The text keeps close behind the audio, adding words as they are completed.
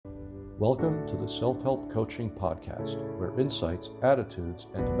Welcome to the Self-Help Coaching Podcast, where insights, attitudes,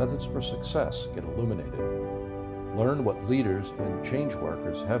 and methods for success get illuminated. Learn what leaders and change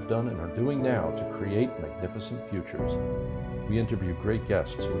workers have done and are doing now to create magnificent futures. We interview great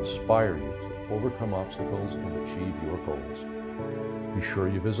guests who inspire you to overcome obstacles and achieve your goals. Be sure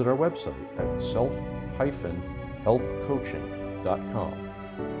you visit our website at self-helpcoaching.com.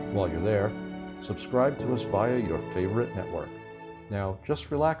 While you're there, subscribe to us via your favorite network. Now,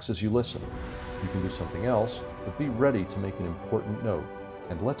 just relax as you listen. You can do something else, but be ready to make an important note.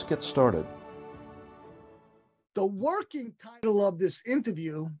 And let's get started. The working title of this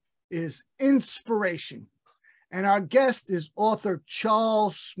interview is Inspiration, and our guest is author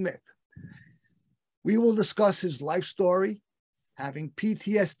Charles Smith. We will discuss his life story, having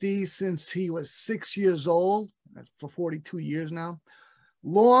PTSD since he was 6 years old, for 42 years now,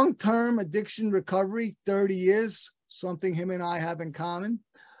 long-term addiction recovery, 30 years, something him and I have in common,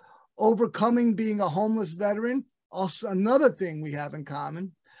 overcoming being a homeless veteran, also another thing we have in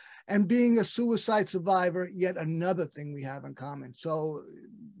common, and being a suicide survivor, yet another thing we have in common. So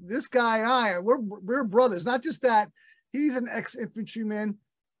this guy and I, we're brothers. Not just that, he's an ex-infantryman,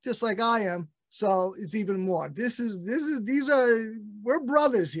 just like I am. So it's even more. We're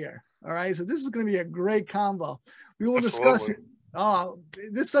brothers here. All right. So this is going to be a great combo. We will discuss it. Oh,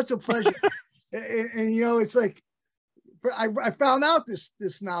 this is such a pleasure. and you know, it's like, I found out this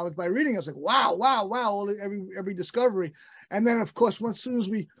knowledge by reading. I was like, wow, every discovery. And then, of course, as soon as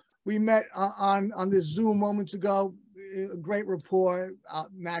we met on this Zoom moments ago, a great rapport,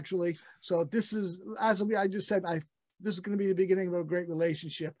 naturally. So this is, as I just said, this is going to be the beginning of a great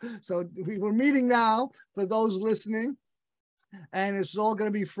relationship. So we're meeting now for those listening, and it's all going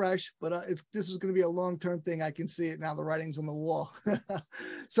to be fresh, but this is going to be a long-term thing. I can see it now. The writing's on the wall.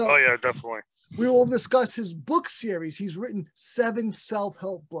 So, oh yeah, definitely. We will discuss his book series. He's written 7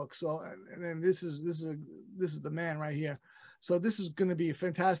 self-help books. So, and then this is the man right here. So this is going to be a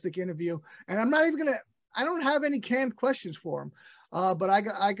fantastic interview. And I'm not even I don't have any canned questions for him, but I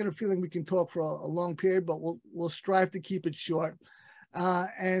got a feeling we can talk for a long period, but we'll strive to keep it short.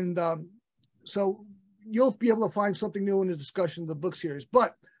 So you'll be able to find something new in the discussion of the book series,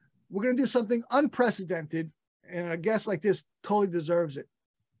 but we're going to do something unprecedented, and a guest like this totally deserves it.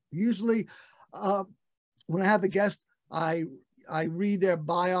 Usually, when I have a guest, I read their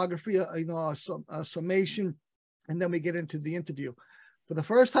biography, a summation, and then we get into the interview. For the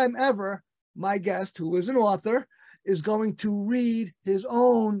first time ever, my guest, who is an author, is going to read his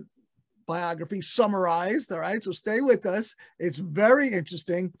own biography summarized. All right, so stay with us. It's very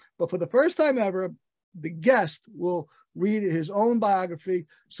interesting. But for the first time ever, the guest will read his own biography.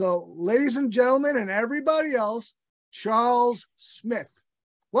 So, ladies and gentlemen, and everybody else, Charles Smith.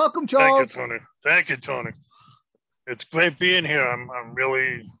 Welcome, Charles. Thank you, Tony. It's great being here. I'm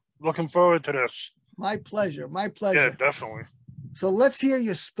really looking forward to this. My pleasure. Yeah, definitely. So let's hear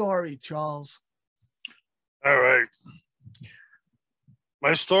your story, Charles. All right.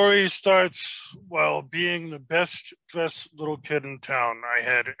 My story starts while being the best dressed little kid in town. I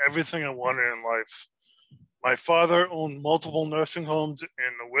had everything I wanted in life. My father owned multiple nursing homes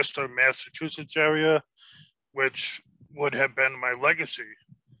in the Worcester, Massachusetts area, which would have been my legacy.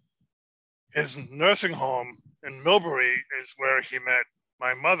 His nursing home in Millbury is where he met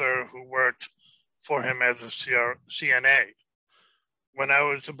my mother, who worked for him as a CNA. When I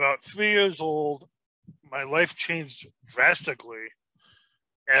was about 3 years old, my life changed drastically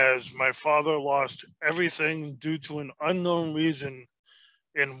as my father lost everything due to an unknown reason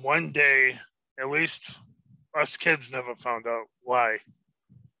in one day. At least us kids never found out why.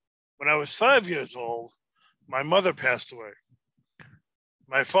 When I was 5 years old, my mother passed away.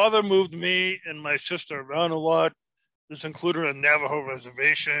 My father moved me and my sister around a lot. This included a Navajo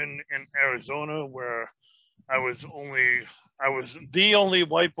reservation in Arizona, where I was the only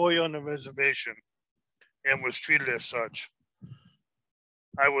white boy on the reservation and was treated as such.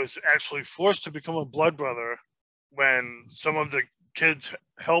 I was actually forced to become a blood brother when some of the kids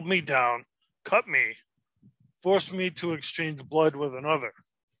held me down, cut me, forced me to exchange blood with another.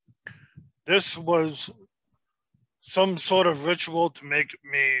 This was some sort of ritual to make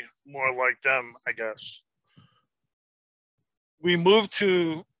me more like them, I guess. We moved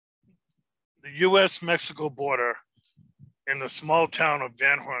to the U.S.-Mexico border in the small town of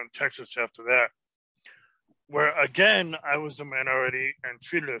Van Horn, Texas after that, where again, I was a minority and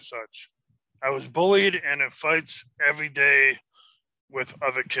treated as such. I was bullied and in fights every day with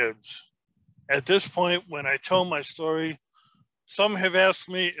other kids. At this point, when I tell my story, some have asked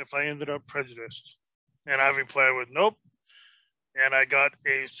me if I ended up prejudiced. And I replied with nope. And I got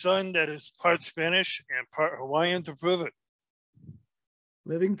a son that is part Spanish and part Hawaiian to prove it.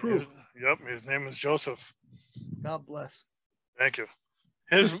 Living proof. Yep, his name is Joseph. God bless. Thank you.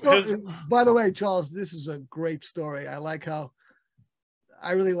 By the way, Charles, this is a great story. I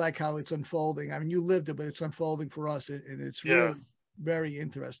really like how it's unfolding. I mean, you lived it, but it's unfolding for us, and it's really very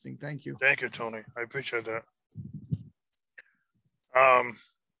interesting. Thank you. Thank you, Tony. I appreciate that.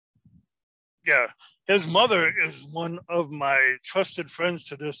 Yeah, his mother is one of my trusted friends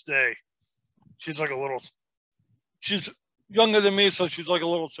to this day. She's younger than me, so she's like a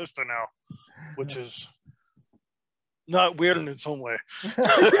little sister now, which is not weird in its own way.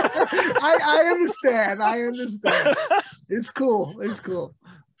 I understand. It's cool.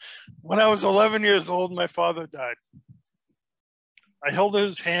 When I was 11 years old, my father died. I held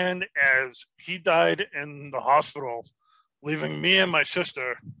his hand as he died in the hospital, leaving me and my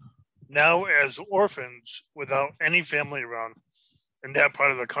sister now as orphans without any family around, in that part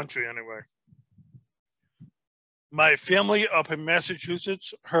of the country anyway. My family up in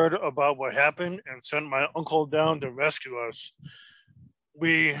Massachusetts heard about what happened and sent my uncle down to rescue us.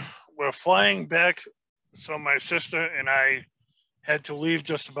 We were flying back, so my sister and I had to leave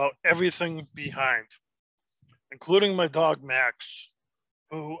just about everything behind, including my dog Max,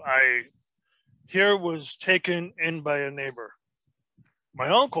 who I hear was taken in by a neighbor. My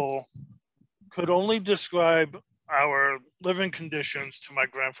uncle could only describe our living conditions to my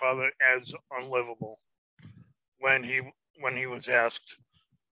grandfather as unlivable when he was asked.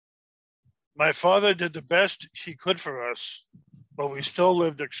 My father did the best he could for us, but we still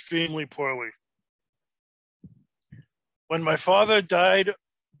lived extremely poorly. When my father died,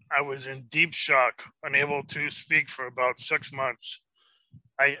 I was in deep shock, unable to speak for about 6 months.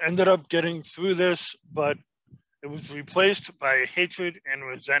 I ended up getting through this, but it was replaced by hatred and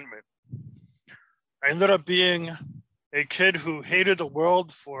resentment. I ended up being a kid who hated the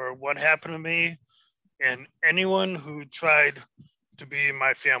world for what happened to me and anyone who tried to be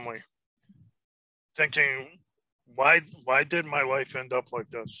my family, thinking, why did my life end up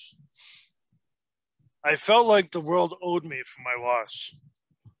like this? I felt like the world owed me for my loss.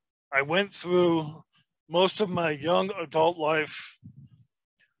 I went through most of my young adult life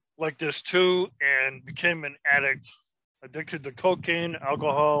like this too, and became an addict, addicted to cocaine,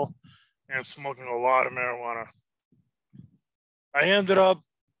 alcohol, and smoking a lot of marijuana. I ended up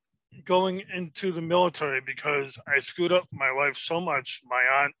going into the military because I screwed up my life so much. My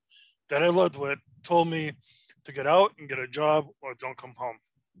aunt that I lived with told me to get out and get a job or don't come home,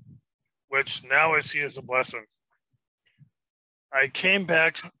 which now I see as a blessing. I came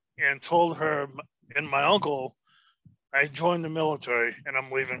back and told her and my uncle I joined the military and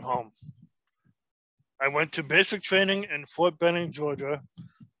I'm leaving home. I went to basic training in Fort Benning, Georgia.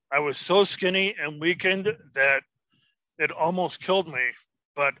 I was so skinny and weakened that it almost killed me,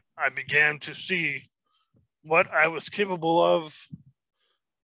 but I began to see what I was capable of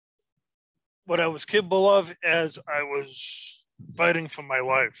as I was fighting for my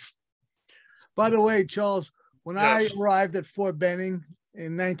life. By the way, Charles, when Yes. I arrived at Fort Benning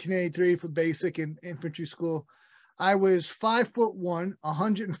in 1983 for basic and infantry school, I was 5'1",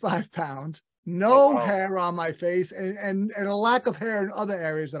 105 pounds, no hair on my face, and a lack of hair in other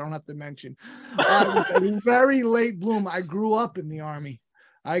areas that I don't have to mention. A very late bloom. I grew up in the Army.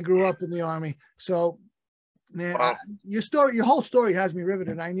 So, man, Wow. your whole story has me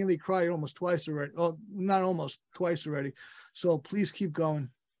riveted. I nearly cried almost twice already. Oh, not almost, twice already. So please keep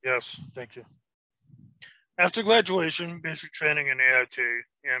going. Yes, thank you. After graduation, basic training in AIT,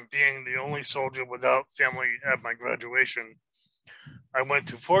 and being the only soldier without family at my graduation, I went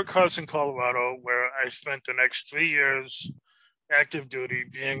to Fort Carson, Colorado, where I spent the next 3 years active duty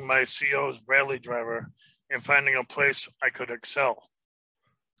being my CO's Bradley driver and finding a place I could excel.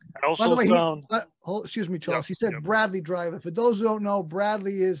 I also By the way, found... excuse me, Charles. Yep, He said yep. Bradley driver. For those who don't know,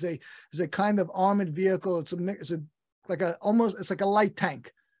 Bradley is a kind of armored vehicle. It's like a light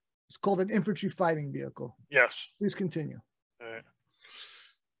tank. It's called an infantry fighting vehicle. Yes. Please continue.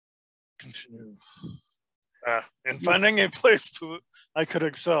 Continue. In finding a place I could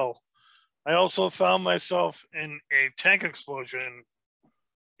excel. I also found myself in a tank explosion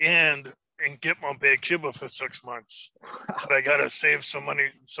and in Gitmo Bay, Cuba for 6 months. But I gotta save some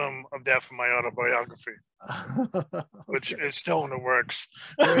of that for my autobiography, which is still in the works.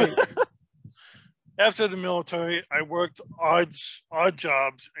 After the military, I worked odd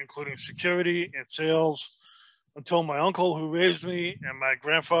jobs, including security and sales, until my uncle who raised me and my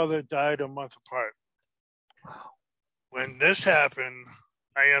grandfather died a month apart. Wow. When this happened,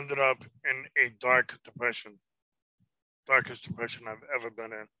 I ended up in a dark depression. Darkest depression I've ever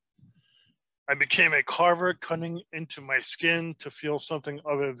been in. I became a carver, cutting into my skin to feel something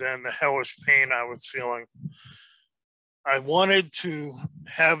other than the hellish pain I was feeling. I wanted to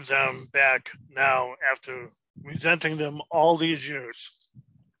have them back now after resenting them all these years.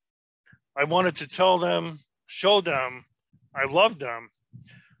 I wanted to tell them, show them I loved them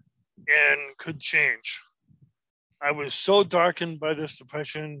and could change. I was so darkened by this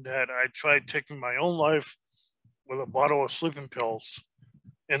depression that I tried taking my own life with a bottle of sleeping pills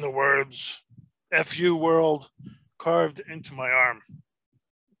and the words, F you world, carved into my arm.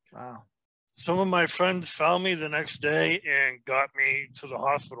 Wow. Some of my friends found me the next day and got me to the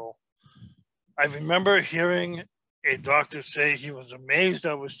hospital. I remember hearing a doctor say he was amazed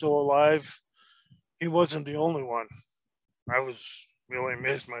I was still alive. He wasn't the only one. I was really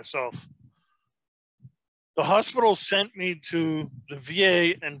amazed myself. The hospital sent me to the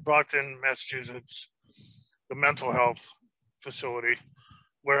VA in Brockton, Massachusetts, the mental health facility,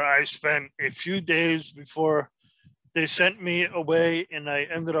 where I spent a few days before they sent me away, and I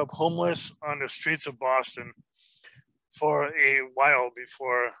ended up homeless on the streets of Boston for a while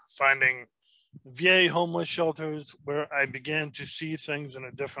before finding VA homeless shelters where I began to see things in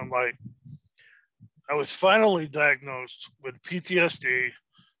a different light. I was finally diagnosed with PTSD,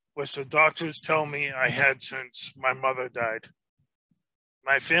 which the doctors tell me I had since my mother died.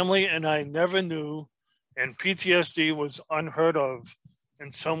 My family and I never knew, and PTSD was unheard of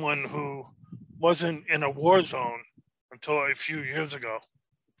in someone who wasn't in a war zone until a few years ago.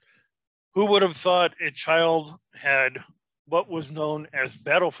 Who would have thought a child had what was known as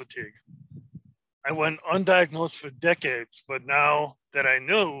battle fatigue? I went undiagnosed for decades, but now that I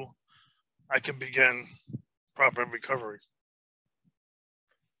knew, I can begin proper recovery.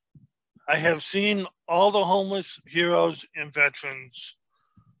 I have seen all the homeless heroes and veterans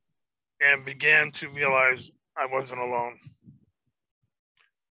and began to realize I wasn't alone.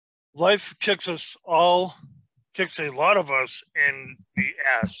 Life kicks a lot of us in the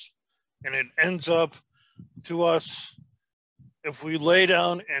ass, and it ends up to us if we lay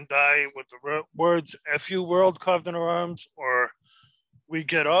down and die with the words F you world carved in our arms, or we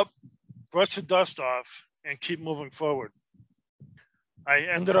get up, brush the dust off, and keep moving forward. I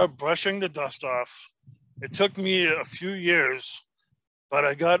ended up brushing the dust off. It took me a few years, but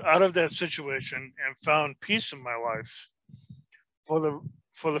I got out of that situation and found peace in my life for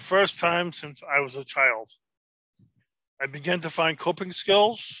the first time since I was a child. I began to find coping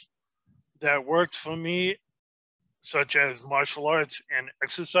skills that worked for me, such as martial arts and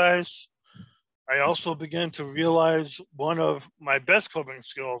exercise. I also began to realize one of my best coping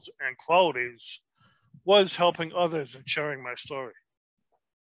skills and qualities was helping others and sharing my story.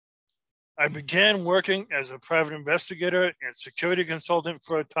 I began working as a private investigator and security consultant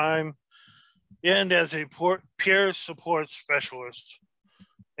for a time, and as a peer support specialist,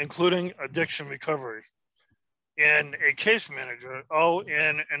 including addiction recovery, and a case manager,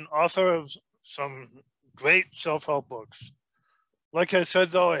 and an author of some great self-help books. Like I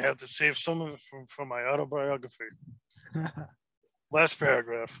said, though, I have to save some of it from my autobiography. Last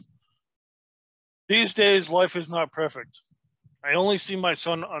paragraph. These days, life is not perfect. I only see my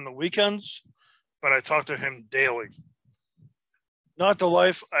son on the weekends, but I talk to him daily. Not the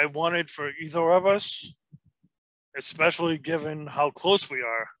life I wanted for either of us, especially given how close we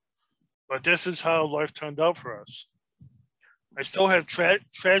are, but this is how life turned out for us. I still have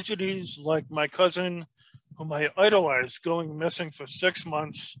tragedies like my cousin, whom I idolized, going missing for 6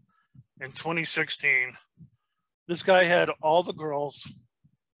 months in 2016. This guy had all the girls,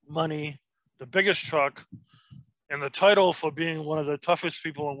 money, the biggest truck, and the title for being one of the toughest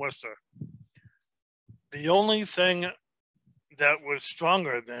people in Worcester. The only thing that was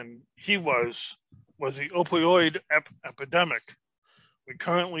stronger than he was the opioid epidemic we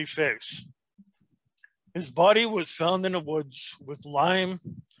currently face. His body was found in the woods with lime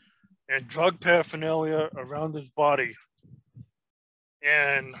and drug paraphernalia around his body.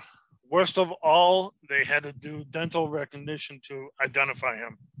 And worst of all, they had to do dental recognition to identify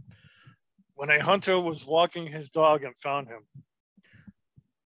him. When a hunter was walking his dog and found him,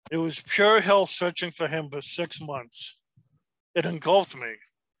 it was pure hell searching for him for 6 months. It engulfed me.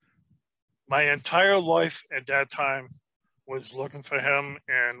 My entire life at that time was looking for him,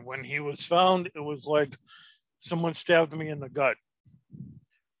 and when he was found, it was like someone stabbed me in the gut.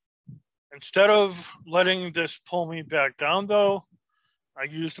 Instead of letting this pull me back down, though, I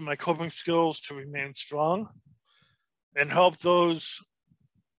used my coping skills to remain strong and help those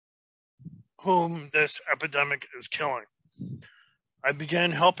whom this epidemic is killing. I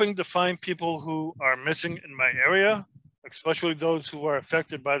began helping to find people who are missing in my area, especially those who are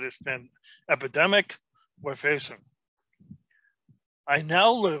affected by this epidemic we're facing. I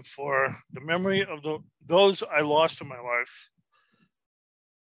now live for the memory of those I lost in my life,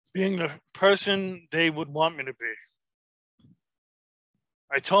 being the person they would want me to be.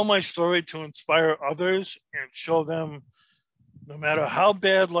 I tell my story to inspire others and show them no matter how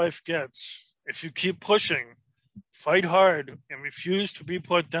bad life gets, if you keep pushing, fight hard, and refuse to be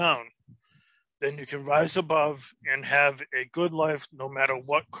put down, then you can rise above and have a good life no matter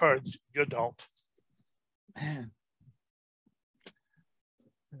what cards you're dealt. Man,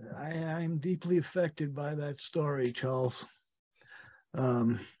 I'm deeply affected by that story, Charles.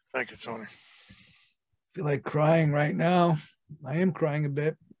 Thank you, Tony. I feel like crying right now. I am crying a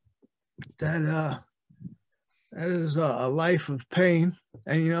bit. That is a life of pain.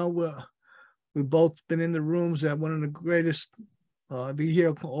 And, you know, we've both been in the rooms that one of the greatest, we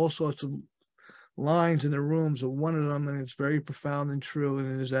hear all sorts of lines in the rooms, of one of them, and it's very profound and true,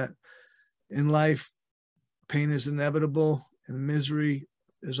 and it is that in life, pain is inevitable and misery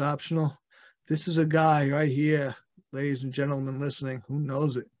is optional. This is a guy right here, ladies and gentlemen listening, who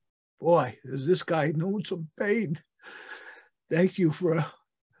knows it. Boy, does this guy know some pain. Thank you for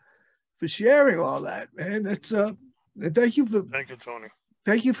sharing all that, man. That's thank you, Tony.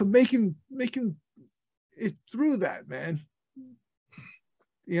 Thank you for making it through that, man.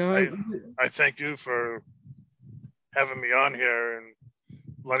 You know, I thank you for having me on here and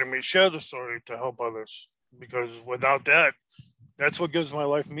letting me share the story to help others, because without that, that's what gives my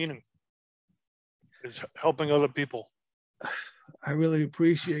life meaning, is helping other people. I really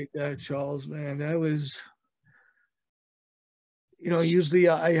appreciate that, Charles, man. That was, you know, usually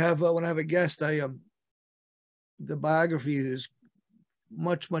I have, when I have a guest, the biography is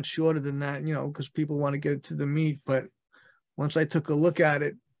much shorter than that, you know, because people want to get to the meat. But once I took a look at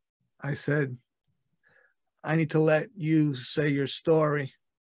it, I said, I need to let you say your story,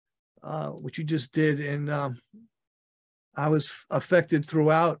 which you just did. And I was affected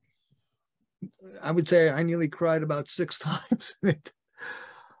throughout. I would say I nearly cried about 6 times.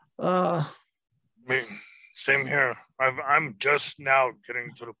 Same here. I'm just now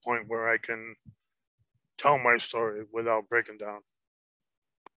getting to the point where I can tell my story without breaking down.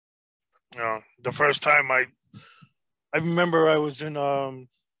 You know, the first time I remember I was in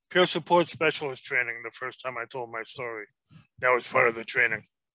peer support specialist training the first time I told my story. That was part of the training,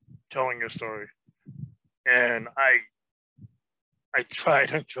 telling your story. And I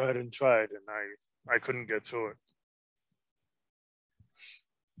tried and tried and tried, and I couldn't get through it.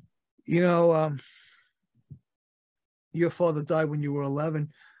 You know, your father died when you were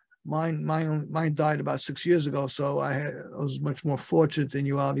 11. Mine died about 6 years ago, so I was much more fortunate than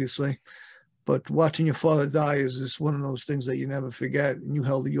you, obviously. But watching your father die is just one of those things that you never forget. And you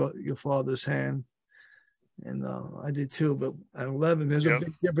held your father's hand, and I did too. But at 11, there's a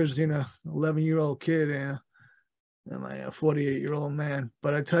big difference between an 11-year-old kid and like a 48-year-old man.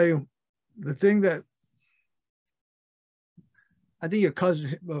 But I tell you, the thing that I think your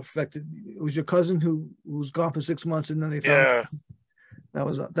cousin affected, it was your cousin who was gone for 6 months, and then they found that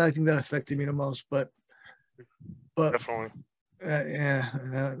was, I think that affected me the most. But definitely,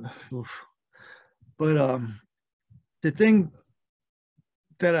 but the thing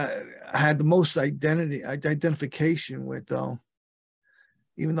that I had the most identification with, though,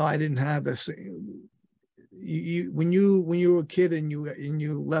 even though I didn't have this, when you were a kid and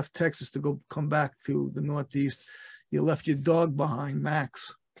you left Texas to come back to the Northeast, you left your dog behind,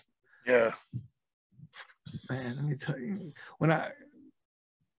 Max. Yeah. Man, let me tell you,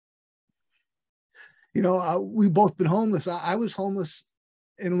 we both been homeless. I was homeless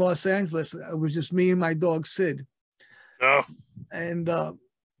in Los Angeles. It was just me and my dog, Sid. Oh. And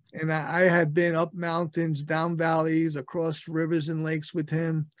I had been up mountains, down valleys, across rivers and lakes with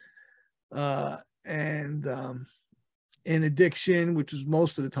him. And in addiction, which was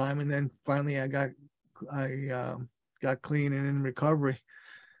most of the time. And then finally I got clean and in recovery.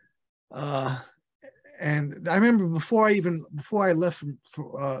 And I remember before I left from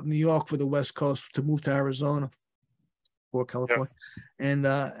New York for the West Coast to move to Arizona or California, and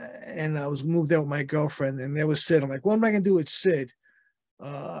I was moved there with my girlfriend, and there was Sid. I'm like, what am I gonna do with Sid?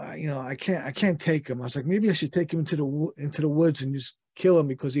 I can't take him. I was like, maybe I should take him into the woods and just kill him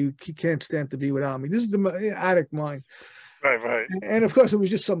because he can't stand to be without me. This is the addict mind. Right. And of course, it was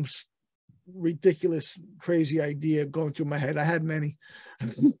just some ridiculous, crazy idea going through my head. I had many.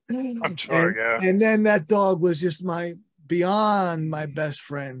 I'm sure, yeah. And then that dog was just beyond my best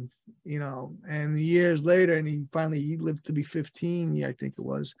friend, and years later, and he lived to be 15, I think it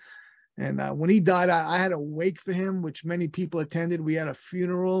was. And when he died, I had a wake for him, which many people attended. We had a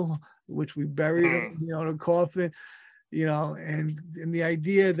funeral, which we buried him, in a coffin, and the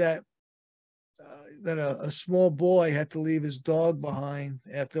idea that a small boy had to leave his dog behind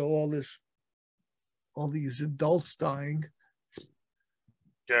after all these adults dying.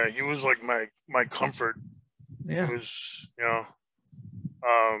 Yeah, he was like my comfort. Yeah. He was,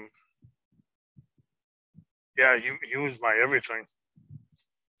 Yeah, he was my everything.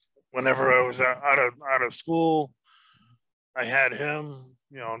 Whenever I was out of school, I had him.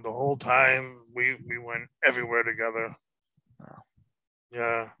 You know, the whole time we went everywhere together. Wow.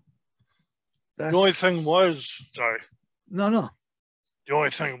 Yeah. That's, The only thing was, sorry. No. The only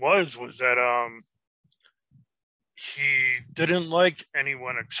thing was that he didn't like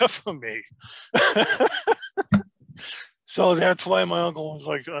anyone except for me. So that's why my uncle was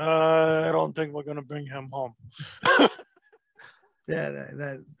like, I don't think we're gonna bring him home. Yeah,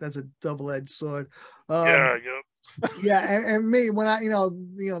 that's a double-edged sword. Yeah, yep. Yeah, and me, when I,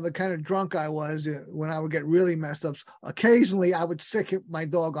 the kind of drunk I was, when I would get really messed up, occasionally I would sick my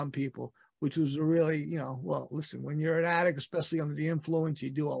dog on people, which was really, well, listen, when you're an addict, especially under the influence,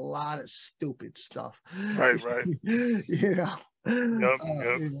 you do a lot of stupid stuff. Right. Yep.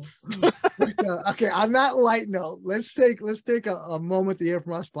 Okay, on that light note, let's take a moment to hear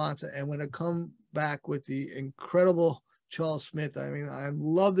from our sponsor, and we're going to come back with the incredible Charles Smith. I mean, I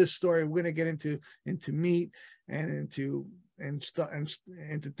love this story. We're going to get into meat and into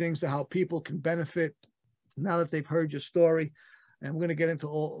things to how people can benefit now that they've heard your story, and we're going to get into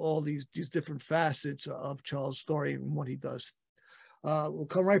all these different facets of Charles' story and what he does. We'll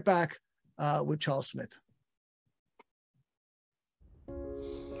come right back with Charles Smith.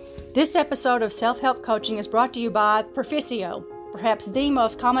 This episode of Self-Help Coaching is brought to you by Proficio, perhaps the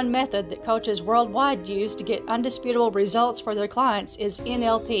most common method that coaches worldwide use to get undisputable results for their clients is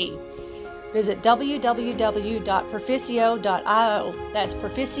NLP. Visit www.proficio.io. That's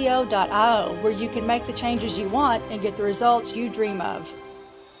proficio.io, where you can make the changes you want and get the results you dream of.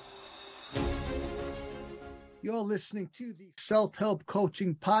 You're listening to the Self-Help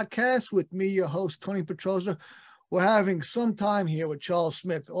Coaching Podcast with me, your host, Tony Petroza. We're having some time here with Charles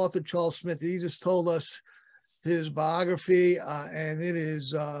Smith, author Charles Smith. He just told us his biography, and it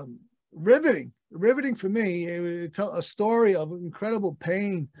is riveting for me. It tells a story of incredible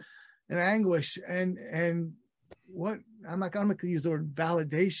pain and anguish, and what I'm not going to use the word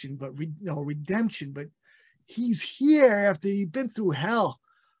validation, but redemption. But he's here after he'd been through hell,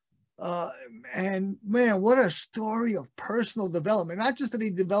 and man, what a story of personal development. Not just that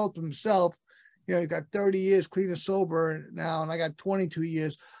he developed himself. He got 30 years clean and sober now, and I got 22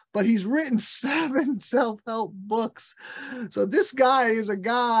 years. But he's written 7 self-help books. So this guy is a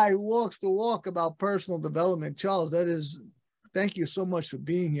guy who walks the walk about personal development. Charles, thank you so much for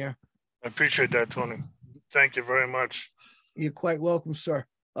being here. I appreciate that, Tony. Thank you very much. You're quite welcome, sir.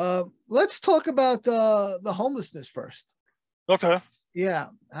 Let's talk about the homelessness first. Okay. Yeah,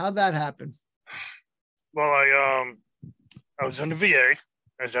 how'd that happen? Well, I was in the VA,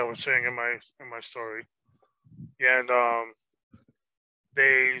 as I was saying in my story, and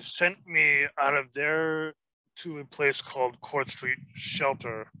they sent me out of there to a place called Court Street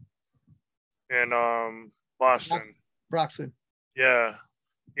Shelter in Boston. Broxton. Yeah,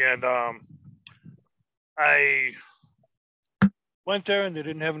 and I went there and they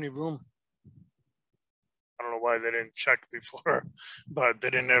didn't have any room. I don't know why they didn't check before, but they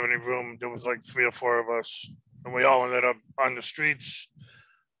didn't have any room. There was like 3 or 4 of us, and we all ended up on the streets.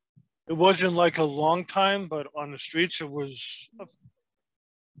 It wasn't like a long time, but on the streets it was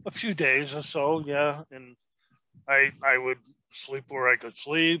a few days or so, yeah. And I would sleep where I could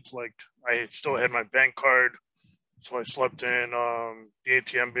sleep. Like, I still had my bank card, so I slept in the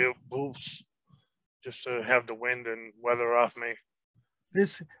ATM booths just to have the wind and weather off me.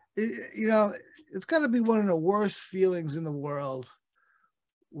 It's got to be one of the worst feelings in the world,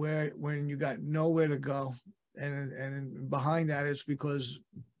 when you got nowhere to go, and behind that it's because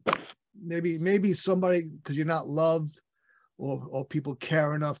maybe somebody, because you're not loved, or people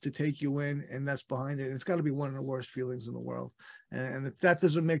care enough to take you in, and that's behind it. It's got to be one of the worst feelings in the world. And if that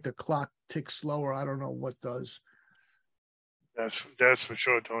doesn't make the clock tick slower, I don't know what does. That's for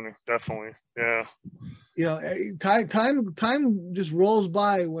sure, Tony. Definitely, yeah. Time just rolls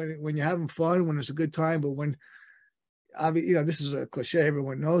by when you're having fun, when it's a good time. But when, this is a cliche,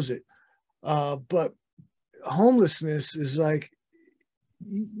 everyone knows it. But homelessness is like,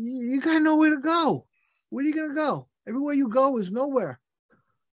 you got nowhere to go. Where are you gonna go? Everywhere you go is nowhere.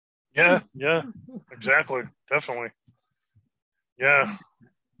 Yeah, exactly, definitely. Yeah.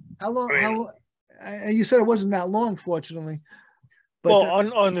 How long? And you said it wasn't that long, fortunately. But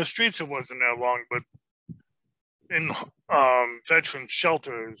on the streets it wasn't that long, but in veteran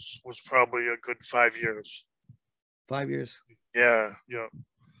shelters was probably a good 5 years. 5 years. Yeah.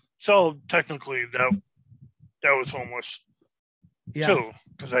 So technically that was homeless. Yeah. Too,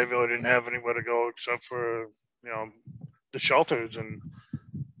 because I really didn't have anywhere to go except for the shelters, and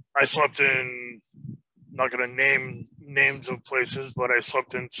I slept in, not going to name names of places, but I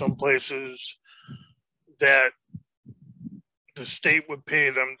slept in some places that the state would pay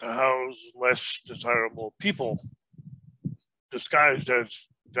them to house less desirable people disguised as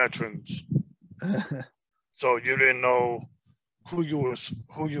veterans. So you didn't know who you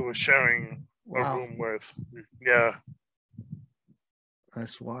were sharing Wow. a room with. Yeah.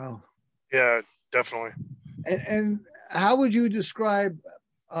 That's wild. Yeah, definitely. And how would you describe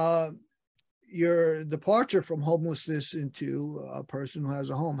your departure from homelessness into a person who has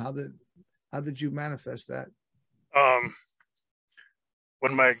a home? How did you manifest that?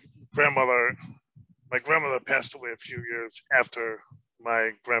 When my grandmother passed away a few years after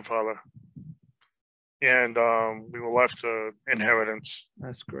my grandfather, and we were left to inheritance.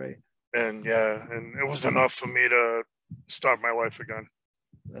 That's great. And yeah, and it was enough for me to start my life again.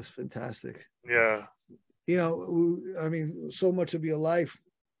 That's fantastic. Yeah. You know, I mean, so much of your life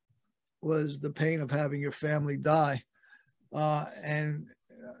was the pain of having your family die. You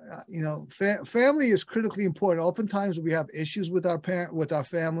know, family is critically important. Oftentimes we have issues with our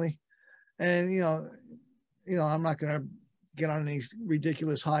family. And, you know, I'm not going to get on any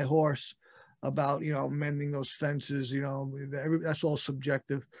ridiculous high horse about, you know, mending those fences, you know, that's all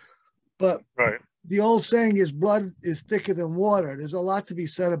subjective. But right. The old saying is blood is thicker than water. There's a lot to be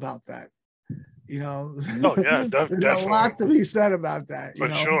said about that. You know, oh yeah, there's definitely. a lot to be said about that.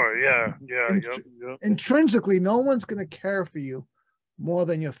 For sure, yeah. Yep. Intrinsically, no one's going to care for you more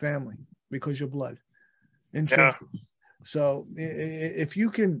than your family because you're blood. Intrinsically. Yeah. So if I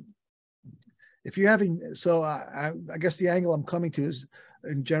guess the angle I'm coming to is,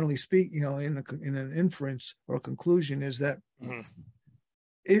 and generally speak, you know, in an inference or a conclusion is that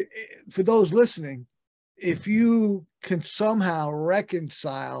for those listening, if you can somehow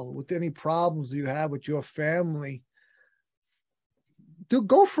reconcile with any problems you have with your family,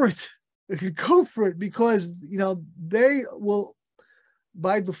 go for it. Go for it, because, you know, they will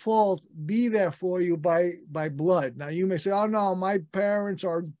by default be there for you by blood. Now you may say, oh no, my parents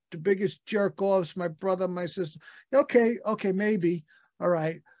are the biggest jerk offs, my brother, my sister. Okay, maybe. All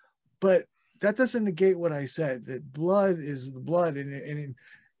right. But that doesn't negate what I said, that blood is the blood. And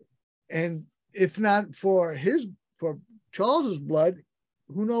if not for Charles's blood,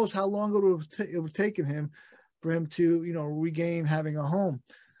 who knows how long it would have taken him for him to, you know, regain having a home.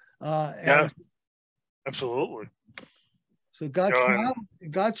 Yeah, absolutely. So God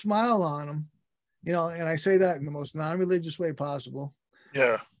smiled on him, you know, and I say that in the most non-religious way possible.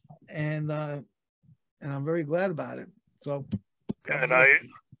 Yeah. And I'm very glad about it. So. And I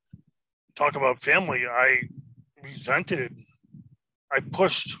talk about family. I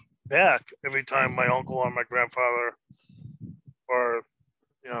pushed back every time my uncle or my grandfather or,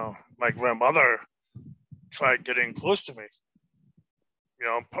 you know, my grandmother tried getting close to me. You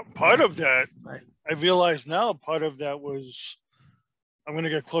know, part of that, right. I realize now, part of that was I'm going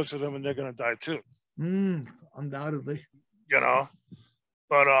to get close to them and they're going to die too. Undoubtedly. You know,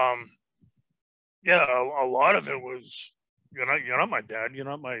 but yeah, a lot of it was, you're not my dad, you're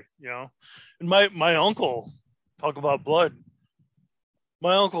not my, you know, and my uncle, talk about blood.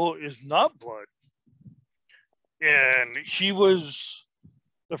 My uncle is not blood. And he was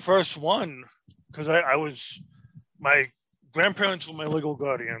the first one, because my grandparents were my legal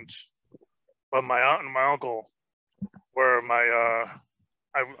guardians, but my aunt and my uncle were I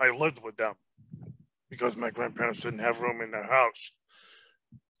lived with them because my grandparents didn't have room in their house.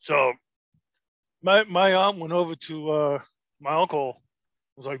 So my aunt went over to my uncle,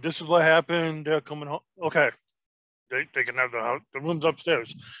 was like, this is what happened, they're coming home. Okay, they can have the rooms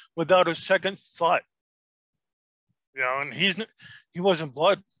upstairs, without a second thought. You know, and he wasn't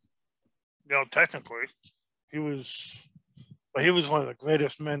blood, you know, technically. He was one of the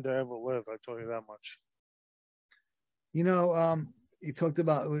greatest men to ever live, I tell you that much. You know, you talked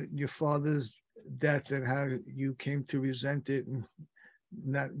about your father's death and how you came to resent it, and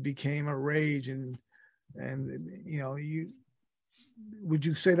that became a rage, and you know, would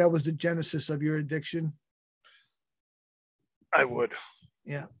you say that was the genesis of your addiction? I would.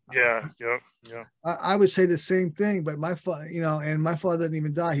 Yeah. Yeah. I would say the same thing, but my father, you know, and my father didn't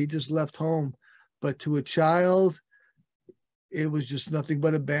even die. He just left home. But to a child, it was just nothing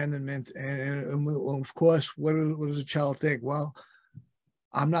but abandonment. And of course, what does a child think? Well,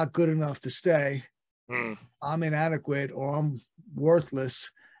 I'm not good enough to stay. I'm inadequate, or I'm worthless.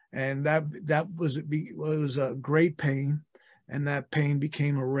 And that was a great pain. And that pain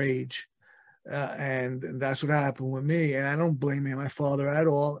became a rage. And that's what happened with me. And I don't blame my father at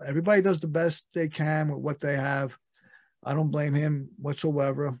all. Everybody does the best they can with what they have. I don't blame him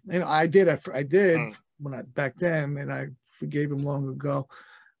whatsoever. And I did when back then, and I forgave him long ago.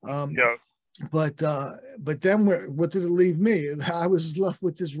 Yeah. but then what did it leave me? I was left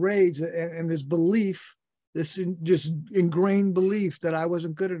with this rage and this belief, just ingrained belief that I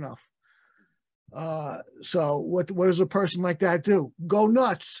wasn't good enough. So what does a person like that do? Go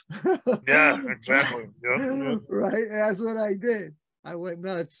nuts. Yeah, exactly. Yep. Right. That's what I did. I went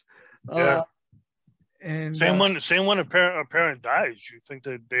nuts. Yeah. And same when a parent dies, you think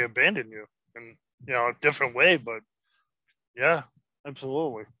that they abandon you in a different way, but yeah,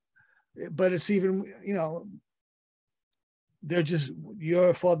 absolutely. But it's even, they're just,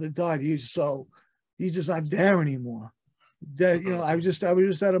 your father died. He's just not there anymore. That, I was just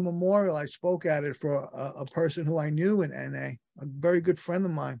at a memorial. I spoke at it for a person who I knew in NA, a very good friend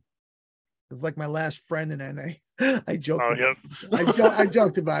of mine. It was like my last friend in NA. I joked. Oh, yep. I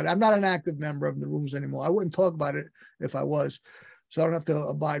joked about it. I'm not an active member of the rooms anymore. I wouldn't talk about it if I was, so I don't have to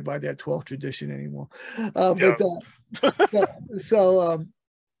abide by their 12th tradition anymore.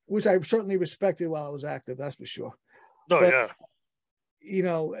 Which I certainly respected while I was active. That's for sure. No, but,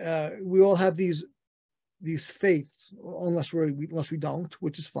 yeah. We all have these faiths, unless we don't,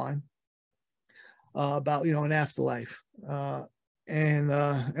 which is fine. About an afterlife, and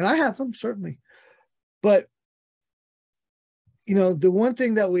I have them certainly, but the one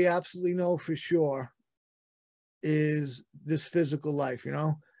thing that we absolutely know for sure is this physical life.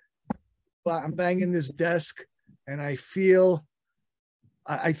 But I'm banging this desk, and I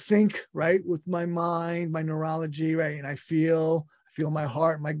think right with my mind, my neurology, right, and I feel my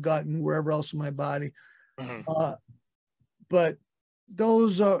heart, my gut, and wherever else in my body. Mm-hmm. But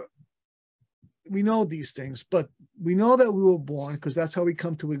we know these things, but we know that we were born because that's how we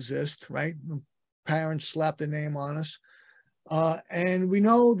come to exist, right? Parents slapped a name on us. And we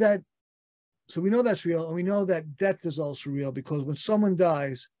know that's real. And we know that death is also real, because when someone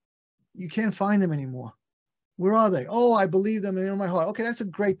dies, you can't find them anymore. Where are they? Oh, I believe them in my heart. Okay, that's a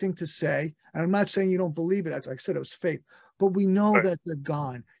great thing to say. And I'm not saying you don't believe it. As I said, it was faith. But we know that they're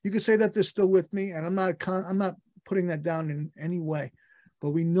gone. You can say that they're still with me, and I'm not putting that down in any way.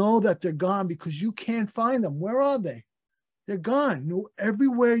 But we know that they're gone because you can't find them. Where are they? They're gone. No,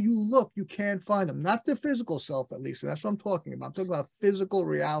 everywhere you look, you can't find them. Not the physical self, at least. And that's what I'm talking about. I'm talking about physical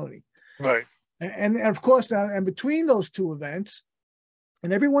reality. Right. And of course, now, and between those two events,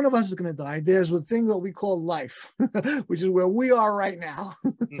 and every one of us is going to die, there's a thing that we call life, which is where we are right now.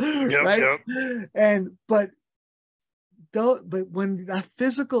 Yep, right? Yep. But when that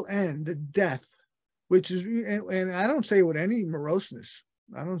physical end, the death, which is, and I don't say it with any moroseness,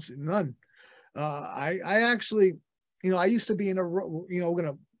 I don't see none. I actually, I used to be in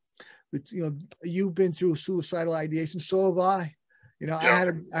you've been through suicidal ideation, so have I.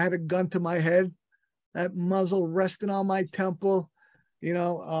 I had a gun to my head, that muzzle resting on my temple, and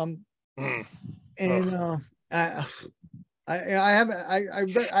I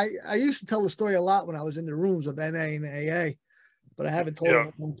used to tell the story a lot when I was in the rooms of NA and AA, but I haven't told it in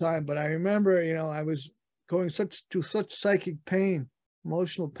a long time. But I remember, I was going through such psychic pain,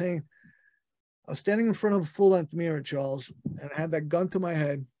 emotional pain. I was standing in front of a full-length mirror, Charles, and I had that gun to my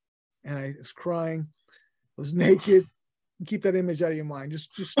head, and I was crying. I was naked. Keep that image out of your mind. Just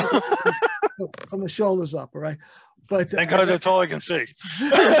from the shoulders up, all right? But thank God that's all I can see.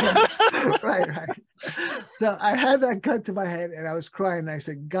 right. So I had that gun to my head, and I was crying. And I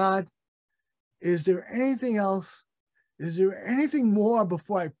said, God, is there anything else? Is there anything more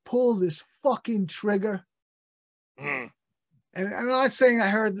before I pull this fucking trigger? And I'm not saying I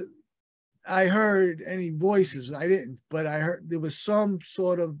heard any voices. I didn't, but I heard there was some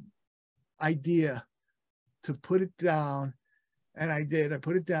sort of idea to put it down, and I did. I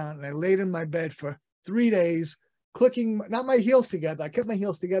put it down, and I laid in my bed for 3 days, clicking, not my heels together. I kept my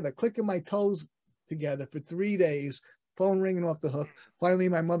heels together, clicking my toes together for 3 days, phone ringing off the hook. Finally,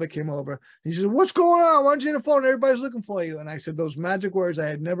 my mother came over, and she said, "What's going on? Why aren't you on the phone? Everybody's looking for you." And I said those magic words I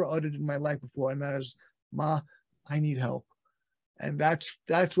had never uttered in my life before, and that is, "Ma, I need help." And that's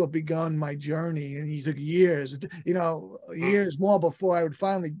what begun my journey. And it took years, years more before I would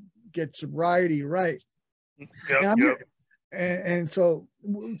finally get sobriety right. And so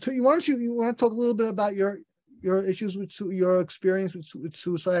you want to talk a little bit about your issues with your experience with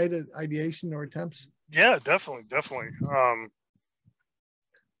suicide ideation or attempts? Yeah, definitely.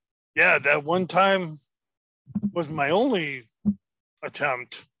 That one time was my only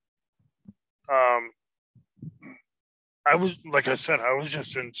attempt. I was, like I said, I was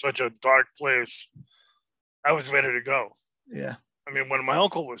just in such a dark place. I was ready to go. Yeah. I mean, when my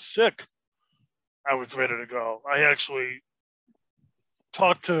uncle was sick, I was ready to go. I actually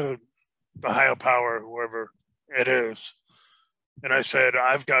talked to the higher power, whoever it is, and I said,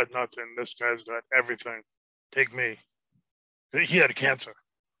 "I've got nothing. This guy's got everything. Take me." He had cancer.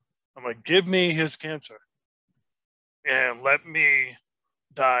 I'm like, give me his cancer and let me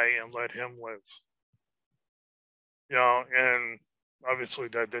die and let him live. You know, and obviously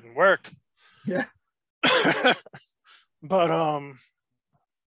that didn't work. Yeah. But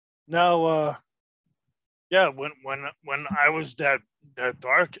now yeah, when I was that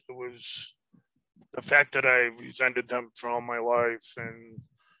dark, it was the fact that I resented them for all my life, and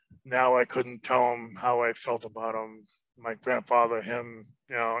now I couldn't tell them how I felt about them, my grandfather, him,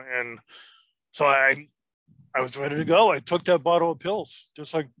 you know, and so I was ready to go. I took that bottle of pills,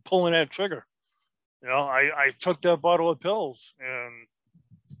 just like pulling that trigger. You know, I took that bottle of pills, and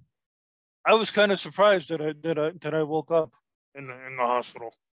I was kind of surprised that I woke up in the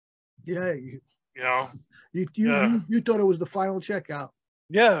hospital. Yeah. You know, You thought it was the final checkout.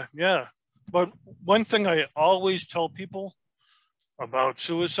 yeah. But one thing I always tell people about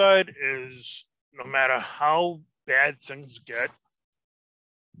suicide is no matter how bad things get,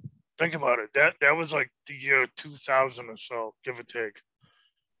 think about it. That was like the year 2000 or so, give or take.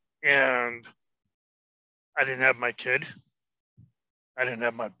 And I didn't have my kid. I didn't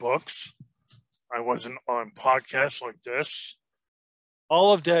have my books. I wasn't on podcasts like this.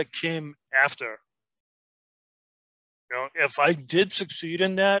 All of that came after. You know, if I did succeed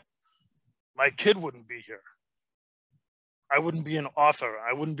in that, my kid wouldn't be here. I wouldn't be an author.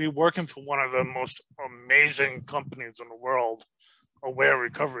 I wouldn't be working for one of the most amazing companies in the world, Aware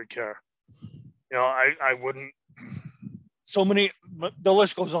Recovery Care. You know, I wouldn't. So many, the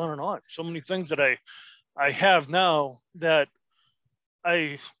list goes on and on. So many things that I have now that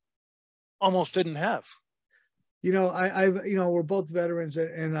I almost didn't have. You know, I've we're both veterans,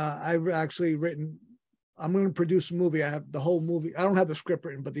 and I've actually written. I'm going to produce a movie. I have the whole movie. I don't have the script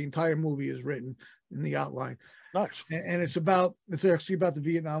written, but the entire movie is written in the outline. Nice. And it's actually about the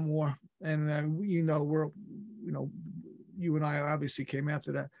Vietnam War. And you and I obviously came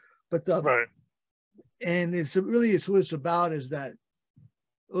after that, but right. And it's what it's about is that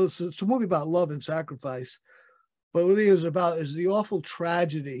it's a movie about love and sacrifice, but what it is about is the awful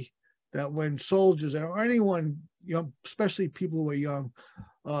tragedy that when soldiers or anyone young, especially people who are young,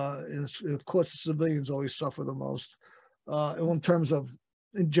 and of course the civilians always suffer the most, in terms of,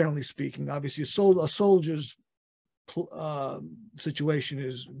 generally speaking, obviously a soldier's situation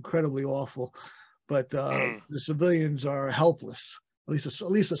is incredibly awful, but the civilians are helpless. At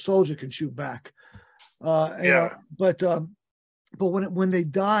least a soldier can shoot back. But when they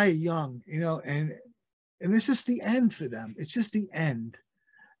die young, and this is the end for them. It's just the end.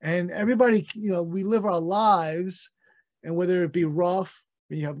 And everybody, we live our lives, and whether it be rough,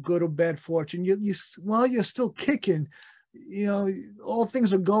 when you have good or bad fortune, while you're still kicking, all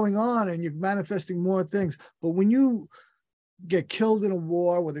things are going on and you're manifesting more things. But when you get killed in a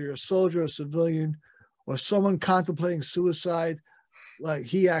war, whether you're a soldier or a civilian, or someone contemplating suicide, like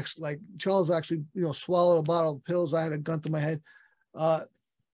Charles actually, swallowed a bottle of pills. I had a gun to my head.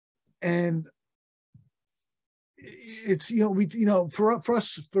 And it's, for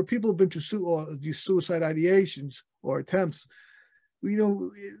us, for people who've been through these suicide ideations or attempts,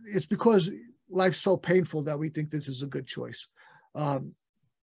 it's because life's so painful that we think this is a good choice. And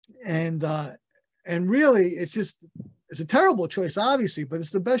really it's a terrible choice, obviously, but it's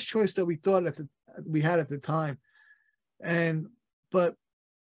the best choice that we thought we had at the time. But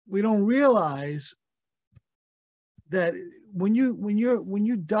we don't realize that when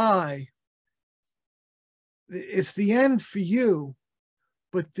you die, it's the end for you,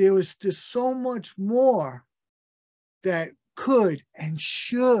 but there's so much more that could and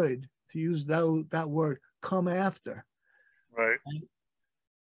should, to use that word, come after. Right.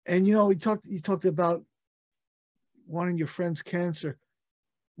 And you talked about wanting your friend's cancer.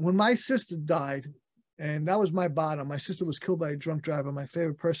 When my sister died, and that was my bottom. My sister was killed by a drunk driver, my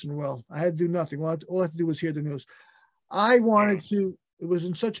favorite person in the world. I had to do nothing. All I had to do was hear the news. It was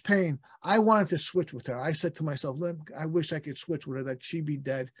in such pain. I wanted to switch with her. I said to myself, I wish I could switch with her, that she'd be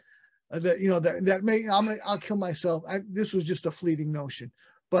dead. I'll kill myself. This was just a fleeting notion,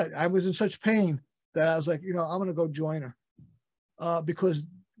 but I was in such pain that I was like, I'm going to go join her. Because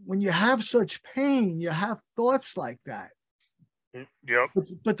when you have such pain, you have thoughts like that. Yep.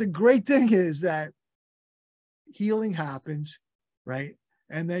 But the great thing is that healing happens, right?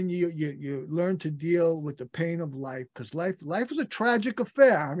 And then you learn to deal with the pain of life, because life is a tragic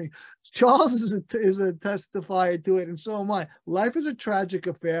affair. I mean, Charles is a testifier to it, and so am I. Life is a tragic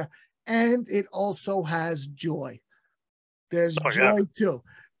affair, and it also has joy. There's joy too.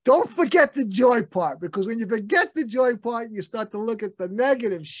 Don't forget the joy part, because when you forget the joy part, you start to look at the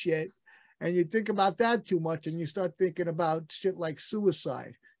negative shit, and you think about that too much, and you start thinking about shit like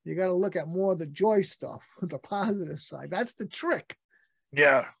suicide. You got to look at more of the joy stuff, the positive side. That's the trick.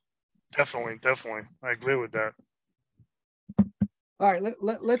 Yeah. Definitely. I agree with that. All right,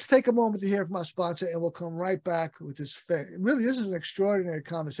 let's take a moment to hear from our sponsor, and we'll come right back with this. Really, this is an extraordinary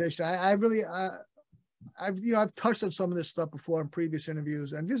conversation. I've touched on some of this stuff before in previous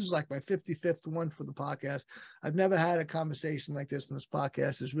interviews, and this is like my 55th one for the podcast. I've never had a conversation like this in this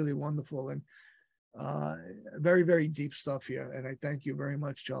podcast. It's really wonderful and very, very deep stuff here. And I thank you very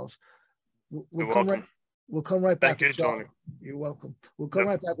much, Charles. We'll come right back. Thank you, Tony. You're welcome. We'll come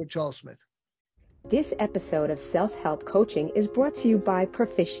right back with Charles Smith. This episode of Self-Help Coaching is brought to you by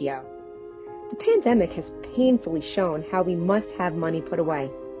Proficio. The pandemic has painfully shown how we must have money put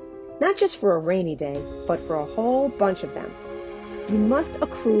away. Not just for a rainy day, but for a whole bunch of them. You must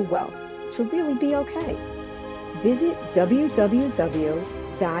accrue wealth to really be okay. Visit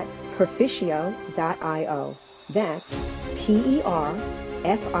www.proficio.io. That's PERFICIO.io,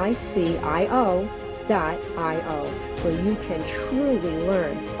 where you can truly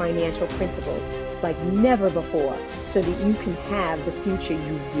learn financial principles like never before so that you can have the future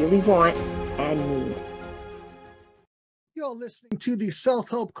you really want and need. You're listening to the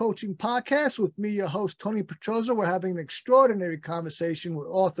Self-Help Coaching Podcast with me, your host, Tony Petroza. We're having an extraordinary conversation with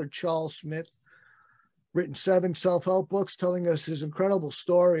author Charles Smith, written 7 self-help books, telling us his incredible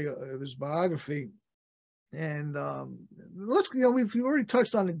story of his biography. And we've already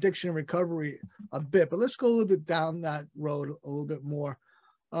touched on addiction and recovery a bit, but let's go a little bit down that road a little bit more.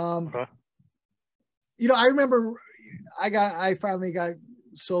 I remember I finally got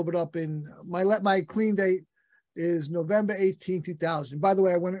sobered up in my clean date is November 18, 2000. By the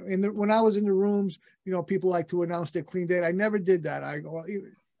way, when I was in the rooms, people like to announce their clean date. I never did that. I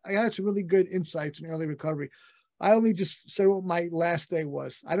had some really good insights in early recovery. I only just said what my last day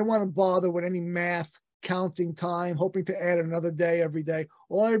was. I don't want to bother with any math, counting time, hoping to add another day every day.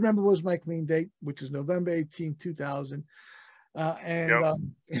 All I remember was my clean date, which is November 18, 2000. And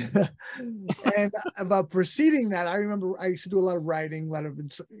about preceding that, I remember I used to do a lot of writing, a lot of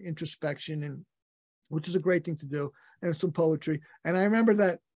introspection, and which is a great thing to do, and some poetry. And I remember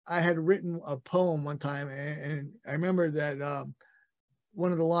that I had written a poem one time, and I remember that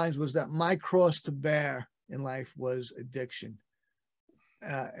one of the lines was that my cross to bear in life was addiction.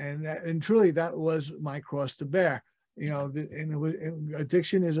 And truly that was my cross to bear.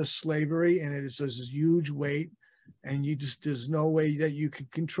 Addiction is a slavery, and it's this huge weight, and there's no way that you can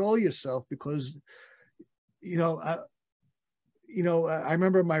control yourself because, I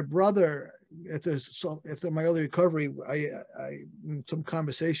remember my brother after my early recovery, I in some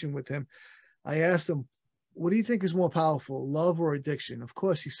conversation with him, I asked him, what do you think is more powerful, love or addiction? Of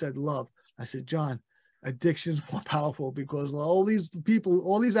course, he said love. I said, John, addiction is more powerful because all these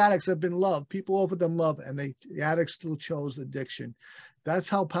addicts have been loved. People offered them love, and the addicts still chose addiction. That's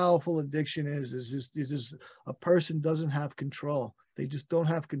how powerful addiction is a person doesn't have control. They just don't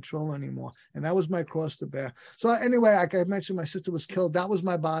have control anymore. And that was my cross to bear. So anyway, like I mentioned, my sister was killed. That was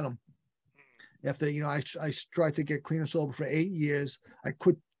my bottom. After, I tried to get clean and sober for 8 years. I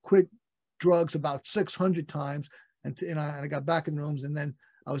quit drugs about 600 times. And I got back in the rooms, and then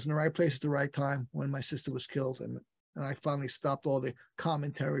I was in the right place at the right time when my sister was killed. And I finally stopped all the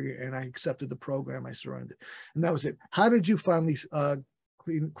commentary, and I accepted the program. I surrendered. And that was it. How did you finally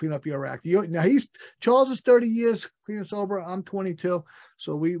clean up your act? Charles is 30 years clean and sober. I'm 22.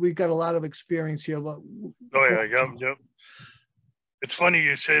 So we got a lot of experience here. Yep. It's funny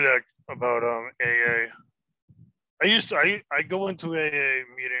you say that about AA. I go into AA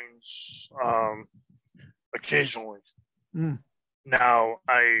meetings occasionally. Now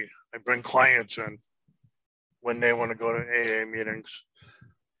I bring clients in when they want to go to AA meetings.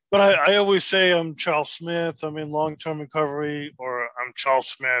 But I always say I'm Charles Smith, I'm in long-term recovery, or I'm Charles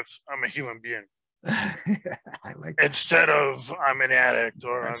Smith, I'm a human being. I like that. Instead of I'm an addict,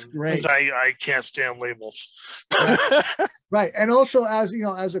 or that's great. I can't stand labels. Right. And also as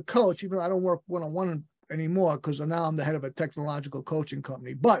a coach, even though I don't work one-on-one anymore because now I'm the head of a technological coaching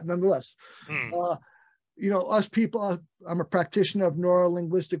company, but nonetheless, us people, I'm a practitioner of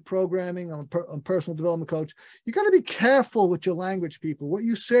neuro-linguistic programming. I'm a personal development coach. You got to be careful with your language, people. What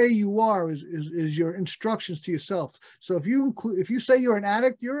you say you are is your instructions to yourself. So if you say you're an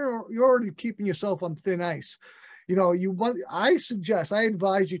addict, you're already keeping yourself on thin ice. I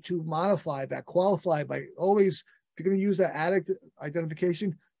advise you to modify that, qualify by always, if you're going to use that addict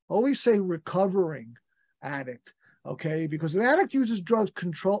identification, always say recovering addict. Okay, because an addict uses drugs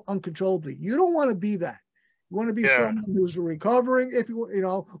uncontrollably. You don't want to be that. You want to be someone who's recovering,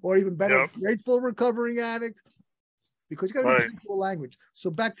 or even better, grateful recovering addict, because you got to be careful language.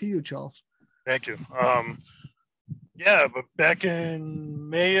 So back to you, Charles. Thank you. But back in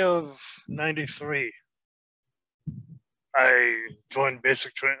May of '93, I joined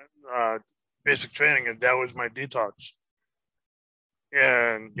basic training, and that was my detox.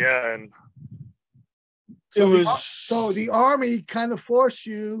 And yeah, and so the Army kind of forced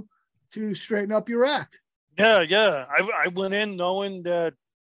you to straighten up your act. Yeah. I went in knowing that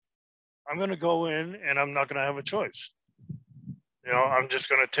I'm going to go in and I'm not going to have a choice. I'm just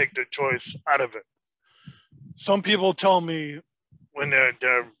going to take the choice out of it. Some people tell me when they're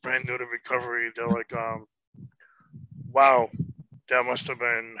brand new to recovery, they're like, wow, that must have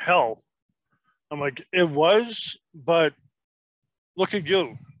been hell. I'm like, it was, but look at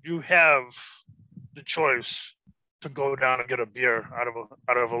you. You have the choice to go down and get a beer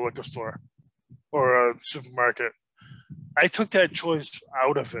out of a liquor store or a supermarket. I took that choice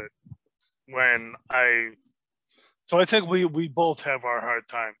out of it so I think we both have our hard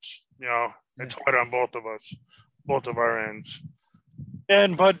times. It's hard on both of us, both of our ends.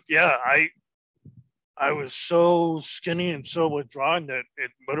 But yeah, I was so skinny and so withdrawn that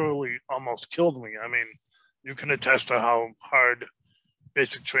it literally almost killed me. I mean, you can attest to how hard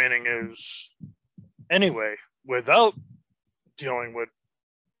basic training is anyway, without dealing with,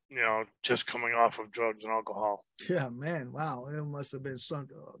 just coming off of drugs and alcohol. Yeah, man. Wow. It must have been some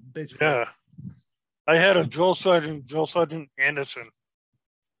bitch. Yeah. I had a drill sergeant Anderson.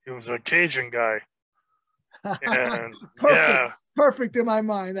 He was a Cajun guy. And Perfect. Perfect in my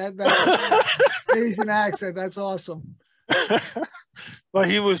mind. That Asian accent. That's awesome. But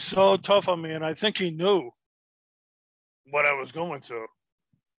he was so tough on me, and I think he knew what I was going through.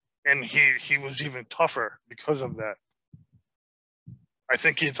 And he was even tougher because of that. I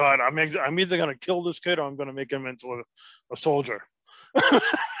think he thought, I'm either going to kill this kid or I'm going to make him into a soldier.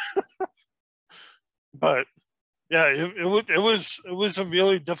 But yeah, it was a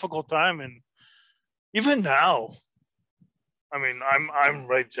really difficult time, and even now, I mean, I'm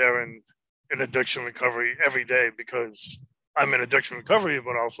right there in addiction recovery every day because I'm in addiction recovery,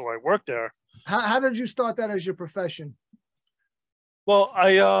 but also I work there. How did you start that as your profession? Well,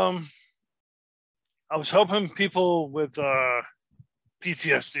 I was helping people with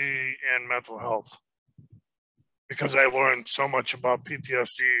PTSD and mental health because I learned so much about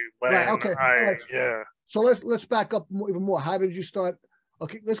PTSD when yeah. So let's back up even more. How did you start?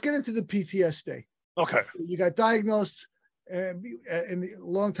 Okay, let's get into the PTSD. Okay. You got diagnosed a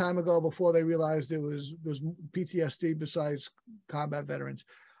long time ago before they realized there's PTSD besides combat veterans.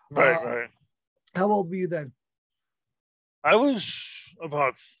 Right. How old were you then? I was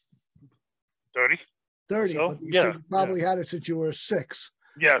about 30. 30, so, but you said you probably had it since you were 6.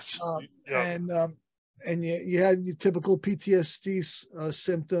 Yes. And you had your typical PTSD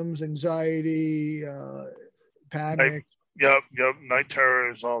symptoms, anxiety, panic. Yep. Night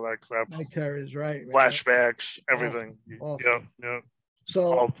terrors, all that crap. Night terrors, right. Flashbacks, everything. Awful. Yep.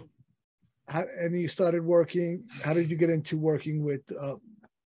 So, and you started working. How did you get into working with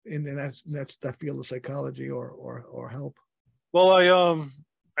in that field of psychology or help? Well,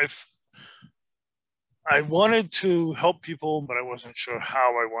 I wanted to help people, but I wasn't sure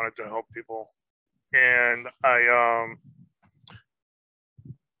how I wanted to help people. And I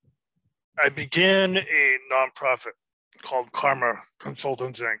began a nonprofit called Karma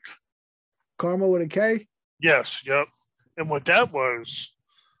Consultants Inc. Karma with a K? Yes, yep. And what that was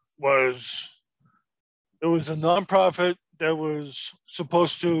it was a nonprofit that was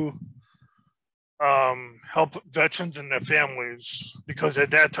supposed to help veterans and their families, because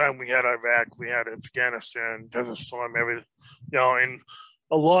at that time we had Iraq, we had Afghanistan, Desert Storm, everything, and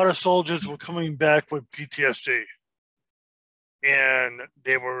a lot of soldiers were coming back with PTSD, and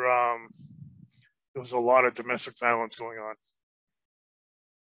they were there was a lot of domestic violence going on,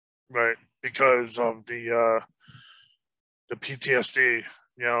 right, because of the PTSD.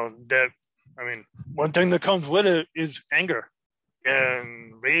 One thing that comes with it is anger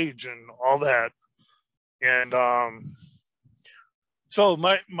and rage and all that. And so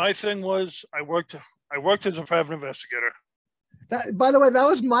my thing was I worked as a private investigator. That, by the way, that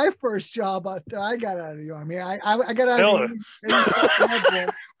was my first job after I got out of the Army. I got out of the Army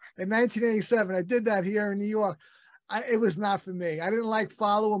in 1987. I did that here in New York. It was not for me. I didn't like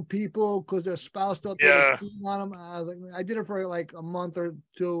following people because their spouse thought they were cheating on them. I was like, I did it for like a month or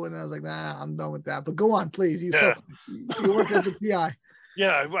two, and I was like, nah, I'm done with that. But go on, please. You worked as a PI.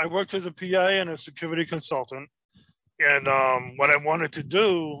 Yeah, I worked as a PI and a security consultant. And what I wanted to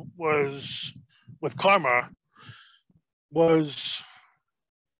do was, with Karma, was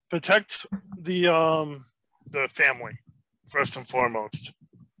protect the family, first and foremost.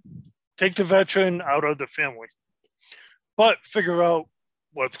 Take the veteran out of the family, but figure out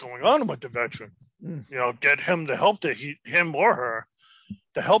what's going on with the veteran. Get him the help that him or her,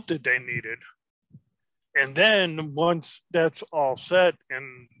 the help that they needed. And then once that's all set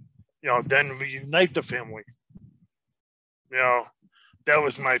and then reunite the family. That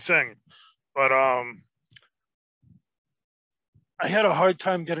was my thing. But I had a hard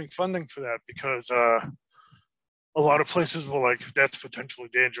time getting funding for that because a lot of places were like, that's potentially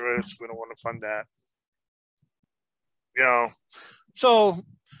dangerous. We don't want to fund that. So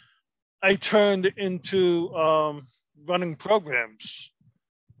I turned into running programs,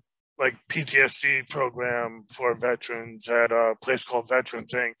 like PTSD program for veterans at a place called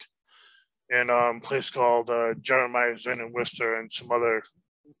Veterans Inc. and a place called Jeremiah's Inn in Worcester and some other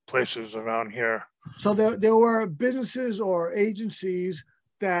places around here. So there were businesses or agencies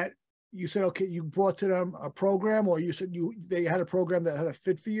that you said, okay, you brought to them a program, or you said they had a program that had a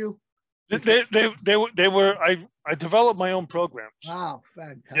fit for you? They were, I developed my own programs. Wow,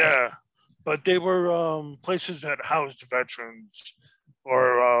 fantastic. Yeah, but they were places that housed veterans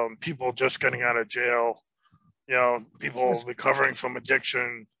or people just getting out of jail, people recovering from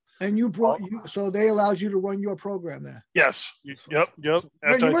addiction. And you brought, so they allowed you to run your program there? Yes. Yep.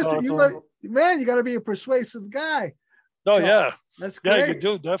 Man, you got to be a persuasive guy. Oh, yeah. That's great. Yeah, you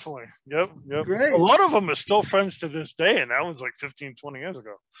do, definitely. Yep. Great. A lot of them are still friends to this day, and that was like 15, 20 years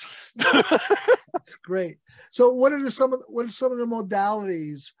ago. That's great. So what are some of the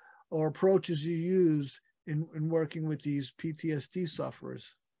modalities or approaches you used in working with these PTSD sufferers?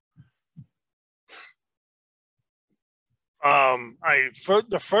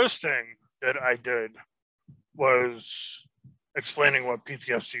 The first thing that I did was explaining what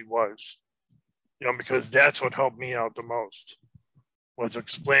PTSD was, because that's what helped me out the most, was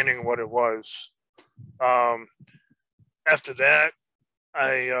explaining what it was. After that,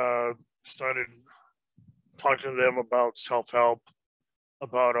 I started talking to them about self-help,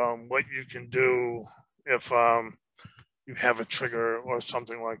 about what you can do if you have a trigger or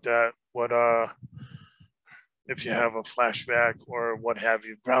something like that. What if you have a flashback or what have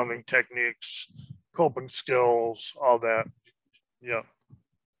you, grounding techniques, coping skills, all that. Yeah.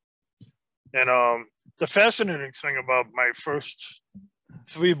 And the fascinating thing about my first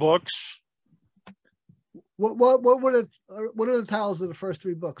 3 books. What are the titles of the first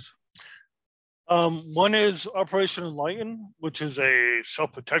 3 books? One is Operation Enlighten, which is a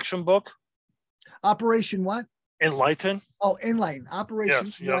self-protection book. Operation what? Enlighten. Oh, Enlighten.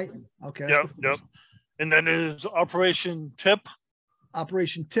 Operation Enlighten. Okay. Yep. And then there's Operation TIP.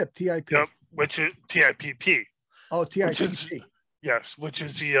 Operation TIP, T-I-P. Yep, which is T-I-P-P. Oh, T-I-P-P. Yes, which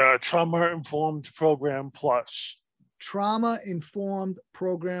is the Trauma-Informed Program Plus. Trauma-Informed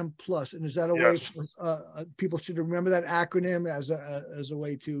Program Plus. And is that a way people should remember that acronym as a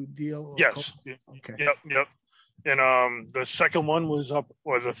way to deal? Yes. Okay. Yep. And the second one was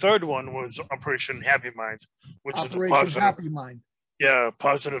the third one was Operation Happy Mind, which is a positive. Happy Mind. Yeah,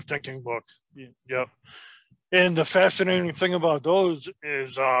 positive thinking book. Yep. And the fascinating thing about those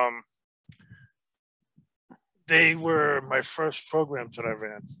is they were my first programs that I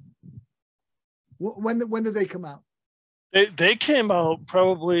ran. When did they come out? They came out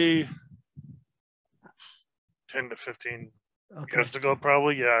probably 10 to 15 years ago,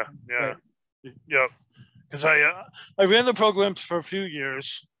 probably. Yeah. Right. Yep. Because I ran the programs for a few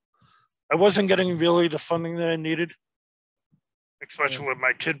years. I wasn't getting really the funding that I needed, especially with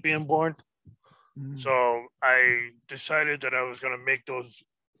my kid being born. Mm-hmm. So I decided that I was going to make those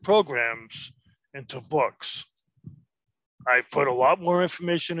programs into books. I put a lot more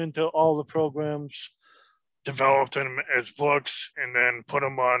information into all the programs, developed them as books, and then put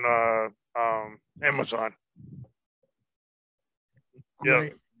them on Amazon. Yeah,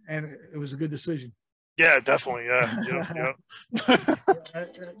 and it was a good decision. Yeah, definitely. Yeah.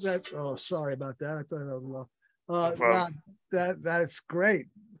 Oh, sorry about that. I thought that was well. That's great.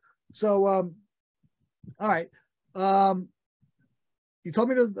 So, all right. You told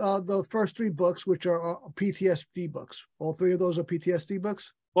me the first 3 books, which are PTSD books. All 3 of those are PTSD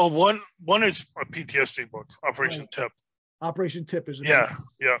books? Well, one is a PTSD book, Operation TIP. Operation TIP is yeah.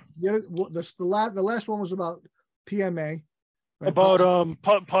 The last one was about PMA. Right? About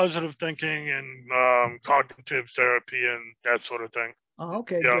positive thinking and cognitive therapy and that sort of thing. Oh,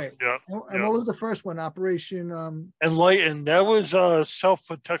 okay, great. Yeah. And what was the first one? Operation Enlighten. That was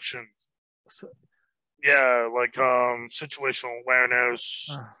self-protection. Yeah, like situational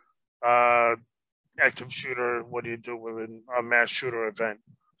awareness, active shooter. What do you do with a mass shooter event?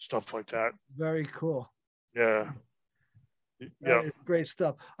 Stuff like that. Very cool. Yeah. Yeah. Great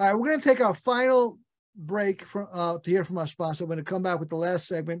stuff. All right, we're going to take our final break to hear from our sponsor. We're going to come back with the last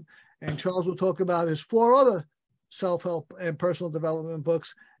segment, and Charles will talk about his 4 other self-help and personal development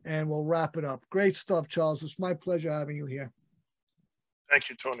books, and we'll wrap it up. Great stuff, Charles. It's my pleasure having you here. Thank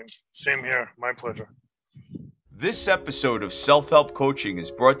you, Tony. Same here. My pleasure. This episode of Self-Help Coaching is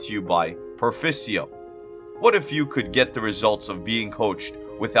brought to you by Perficio. What if you could get the results of being coached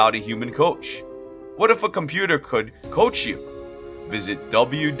without a human coach? What if a computer could coach you? Visit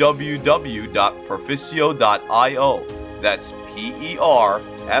www.perficio.io. That's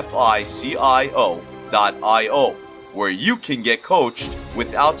PERFICIO.io, where you can get coached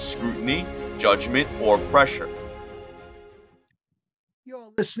without scrutiny, judgment, or pressure.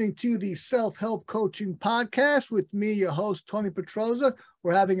 You're listening to the Self-Help Coaching Podcast with me, your host, Tony Petroza.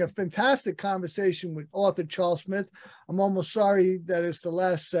 We're having a fantastic conversation with author Charles Smith. I'm almost sorry that it's the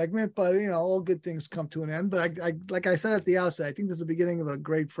last segment, but, you know, all good things come to an end. But I like I said at the outset, I think this is the beginning of a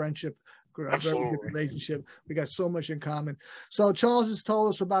great friendship, a very good relationship. We got so much in common. So Charles has told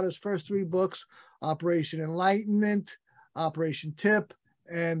us about his first three books, Operation Enlightenment, Operation Tip,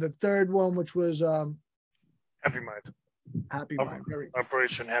 and the third one, which was Happy Mind. Happy Mind.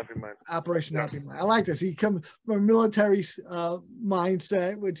 Operation Happy Mind. Operation Happy Mind. I like this. He comes from a military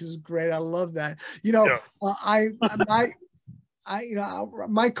mindset, which is great. I love that. You know,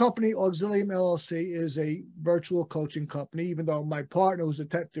 my company, Auxilium LLC, is a virtual coaching company, even though my partner, who's a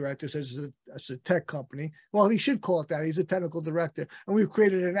tech director, says it's a tech company. Well, he should call it that. He's a technical director. And we've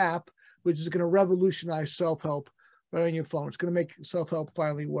created an app which is going to revolutionize self-help right on your phone. It's going to make self-help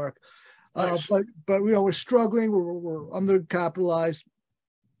finally work. Nice. But you know, we're struggling. We're undercapitalized.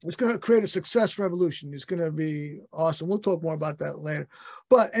 It's going to create a success revolution. It's going to be awesome. We'll talk more about that later.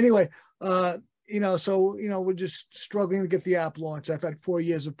 But anyway, you know, so, you know, we're just struggling to get the app launched. I've had 4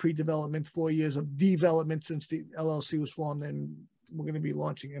 years of pre-development, 4 years of development since the LLC was formed, and we're going to be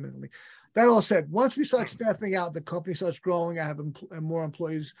launching imminently. That all said, once we start staffing out, the company starts growing. I have more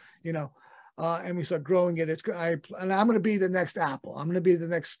employees, you know, and we start growing it. And I'm going to be the next Apple. I'm going to be the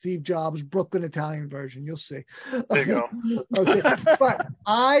next Steve Jobs, Brooklyn Italian version. You'll see. There you go. Okay. But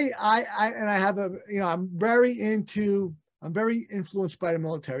I have I'm very influenced by the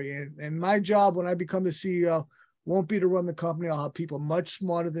military, and my job when I become the CEO won't be to run the company. I'll have people much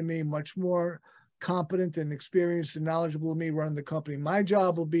smarter than me, much more competent and experienced and knowledgeable than me running the company. My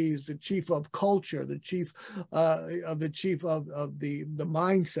job will be as the chief of culture, the chief of the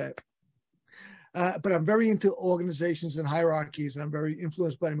mindset. But I'm very into organizations and hierarchies, and I'm very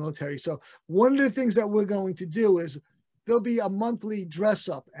influenced by the military. So one of the things that we're going to do is there'll be a monthly dress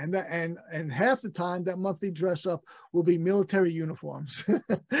up, and half the time that monthly dress up will be military uniforms.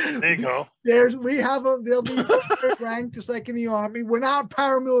 There you go. There'll be rank just like in the Army. We're not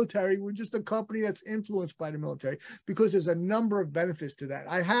paramilitary. We're just a company that's influenced by the military, because there's a number of benefits to that.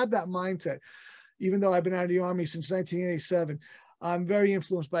 I have that mindset, even though I've been out of the Army since 1987. I'm very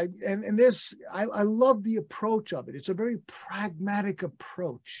influenced by, and this, I love the approach of it. It's a very pragmatic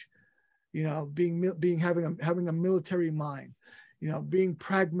approach, you know, having a military mind, you know, being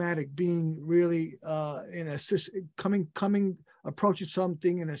pragmatic, being really approaching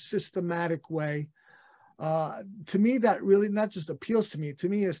something in a systematic way. To me, that really not just appeals to me. To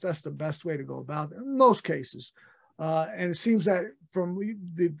me, that's the best way to go about it in most cases. And it seems that from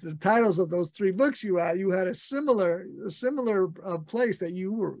the titles of those three books you had a similar place that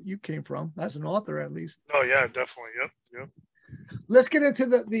you came from as an author, at least. Oh yeah, definitely. Yep. Let's get into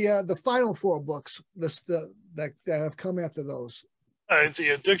the final four books that have come after those. It's the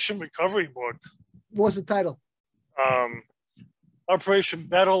addiction recovery book. What's the title? Operation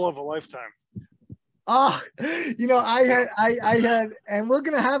Battle of a Lifetime. You know, I had, and we're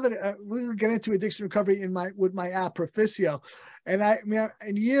gonna have it. We're gonna get into addiction recovery with my app Perficio, and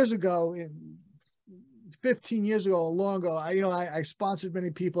and years ago, 15 years ago, or long ago, I sponsored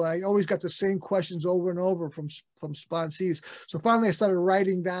many people, and I always got the same questions over and over from sponsees. So finally, I started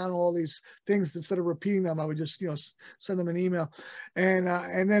writing down all these things instead of repeating them. I would just send them an email, and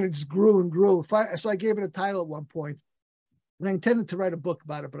then it just grew and grew. So I gave it a title at one point. And I intended to write a book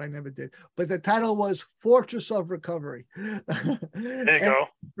about it, but I never did. But the title was Fortress of Recovery. There you go.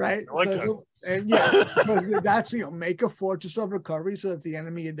 Right. I like that. And yeah, that's, make a fortress of recovery so that the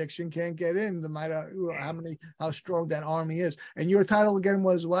enemy addiction can't get in, no matter how strong that army is. And your title again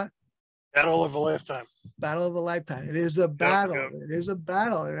was what? Battle of a Lifetime. Battle of a Lifetime. It is a battle. Yep. It is a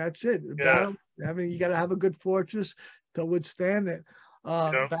battle. And that's it. Yeah. Battle. You got to have a good fortress to withstand it.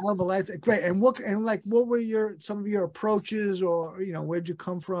 Battle of a Lifetime. Great. And what were some of your approaches, or where'd you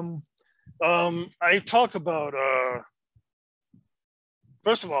come from? I talk about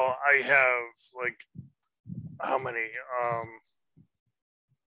first of all, I have how many?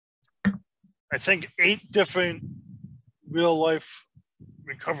 I think 8 different real life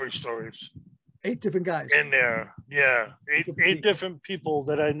recovery stories. 8 different guys in there. Yeah. 8 different people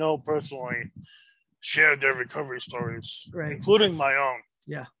that I know personally shared their recovery stories, right, including my own.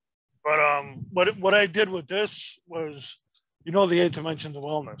 Yeah. But what I did with this was, the 8 dimensions of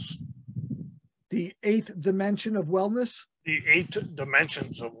wellness. The 8th dimension of wellness? The 8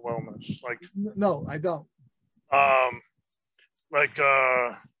 dimensions of wellness. Like, no, I don't. Like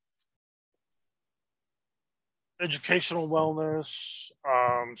educational wellness,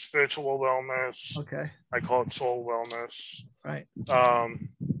 spiritual wellness. Okay. I call it soul wellness. Right.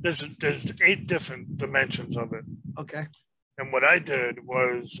 There's 8 different dimensions of it. Okay. And what I did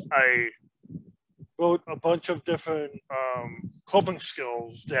was I wrote a bunch of different coping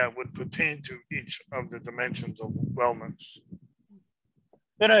skills that would pertain to each of the dimensions of wellness.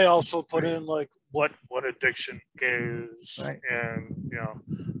 Then I also put in like what addiction is, right. And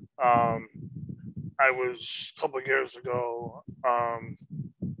I was a couple of years ago,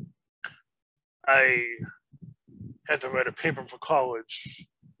 I had to write a paper for college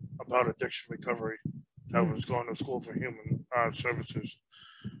about addiction recovery. I was going to school for human services,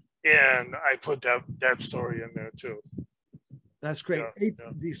 and I put that story in there too. That's great.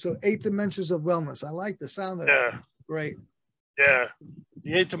 Yeah, So 8 dimensions of wellness. I like the sound of that. Great. Yeah,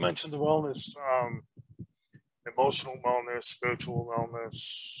 the 8 dimensions of wellness: emotional wellness, spiritual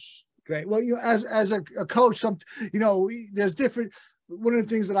wellness. Great. Well, as a coach, there's different. One of the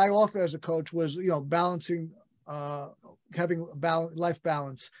things that I offer as a coach was, balancing, having life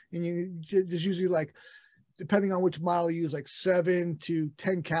balance, and there's usually like, depending on which model you use, like 7 to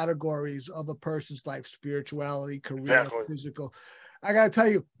 10 categories of a person's life: spirituality, career, exactly. Physical. I got to tell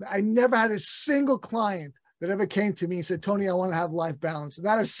you, I never had a single client that ever came to me and said, "Tony, I want to have life balance."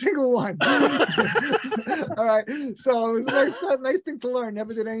 Not a single one. All right. So it was a nice thing to learn.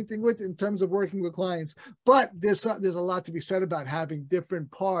 Never did anything with it in terms of working with clients. But there's a lot to be said about having different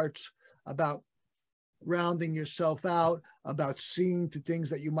parts, about rounding yourself out, about seeing to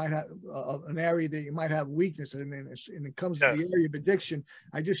things that you might have, an area that you might have weakness in. And it comes to the area of addiction.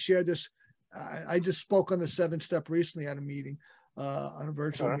 I just shared this. I just spoke on the 7-step recently at a meeting. On a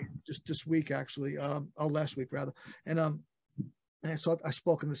virtual meeting, just this week, actually, last week rather. And I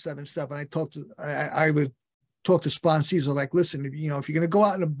spoke in the 7-step, and I would talk to sponsees. Like, listen, if you're going to go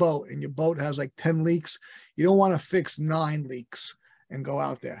out in a boat and your boat has like 10 leaks, you don't want to fix 9 leaks and go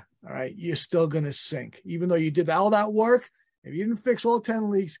out there. All right. You're still going to sink. Even though you did all that work, if you didn't fix all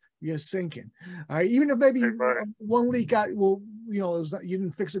 10 leaks, you're sinking. All right. Even if maybe one leak you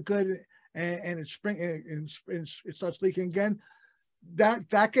didn't fix it good and it starts leaking again,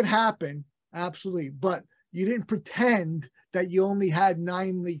 that could happen. Absolutely. But you didn't pretend that you only had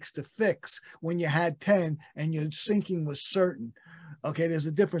 9 leaks to fix when you had 10 and your sinking was certain. Okay. There's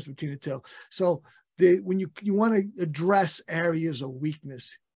a difference between the two. So when you want to address areas of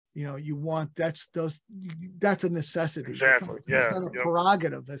weakness, you want, that's a necessity. Exactly. It's not a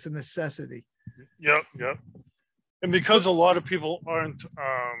prerogative. That's a necessity. Yep. And because a lot of people aren't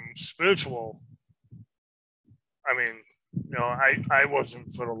spiritual, I mean, I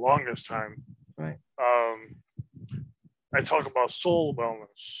wasn't for the longest time. Right. I talk about soul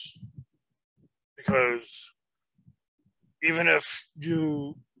wellness because even if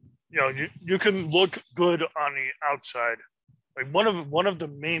you can look good on the outside, like one of the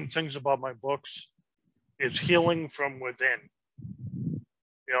main things about my books is healing from within.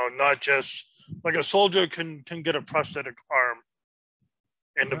 Not just like a soldier can get a prosthetic arm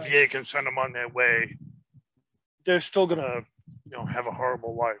and the VA can send them on their way. They're still gonna, have a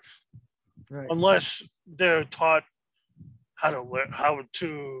horrible life, unless they're taught how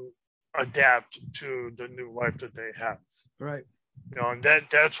to adapt to the new life that they have. Right. And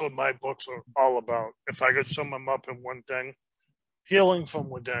that's what my books are all about. If I could sum them up in one thing, healing from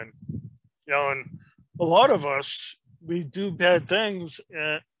within. And a lot of us, we do bad things,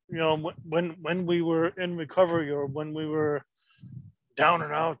 when we were in recovery or when we were down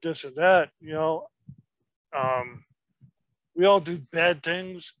and out, this or that, we all do bad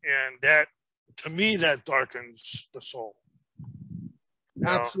things, and that, to me, that darkens the soul.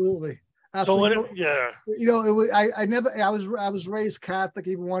 Absolutely. So I was raised Catholic,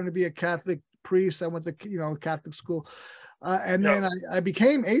 even wanted to be a Catholic priest. I went to Catholic school, and then I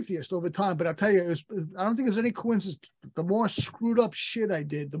became atheist over time. But I'll tell you, I don't think there's any coincidence. The more screwed up shit I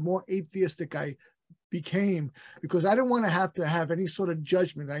did, the more atheistic I became, because I didn't want to have any sort of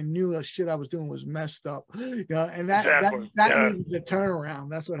judgment. I knew the shit I was doing was messed up, and that needed the turnaround.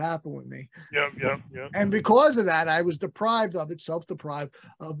 That's what happened with me. Yep. And because of that, I was self-deprived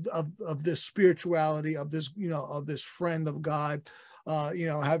of this spirituality, of this, of this friend of God,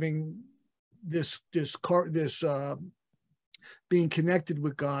 having this being connected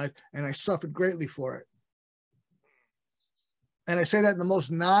with God, and I suffered greatly for it. And I say that in the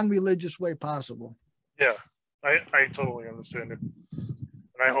most non-religious way possible. Yeah, I totally understand it.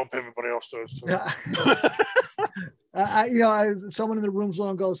 And And I hope everybody else does too. Yeah. Someone in the rooms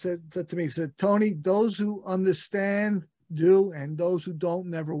long ago said to me, Tony, those who understand do, and those who don't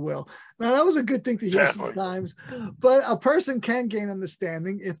never will. Now, that was a good thing to hear sometimes, but a person can gain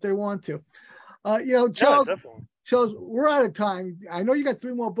understanding if they want to. Charles, we're out of time. I know you got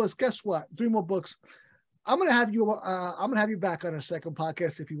 3 more books. Guess what? 3 more books. I'm gonna have you back on a second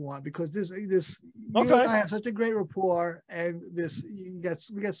podcast if you want, because this you and I have such a great rapport, and we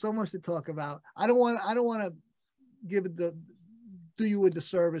got so much to talk about. I don't want to do you a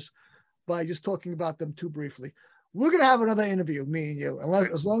disservice by just talking about them too briefly. We're gonna have another interview, me and you,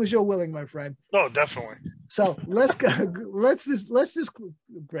 as long as you're willing, my friend. No, definitely. So let's go. Let's just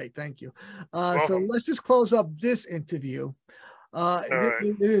great. Thank you. So let's just close up this interview.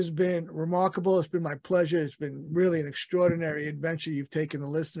 It has been remarkable. It's been my pleasure. It's been really an extraordinary adventure you've taken the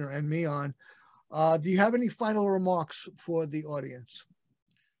listener and me on. Do you have any final remarks for the audience?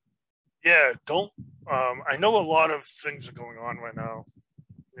 Yeah, I know a lot of things are going on right now.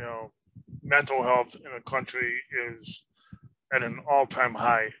 You know, mental health in the country is at an all-time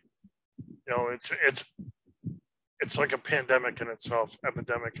high. You know, it's like a pandemic in itself,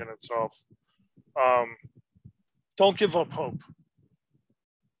 epidemic in itself. Don't give up hope.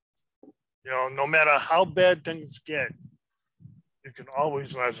 You know, no matter how bad things get, you can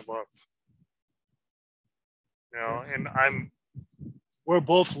always rise above. You know, and we're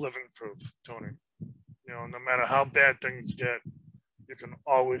both living proof, Tony. You know, no matter how bad things get, you can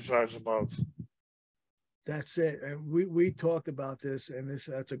always rise above. That's it. And we talked about this, and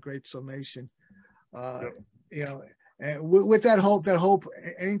that's a great summation. Yep. You know, and with that hope,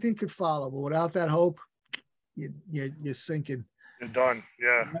 anything could follow. But without that hope, you're sinking. You're done.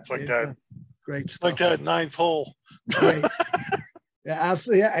 Yeah, it's like that. Great stuff. Like that 9th hole. Great. Yeah,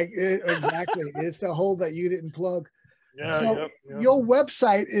 absolutely. Yeah, exactly. It's the hole that you didn't plug. Yeah. So your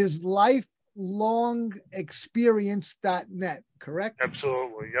website is lifelongexperience.net, correct?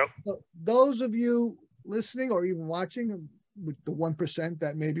 Absolutely. Yep. So those of you listening or even watching, with the 1%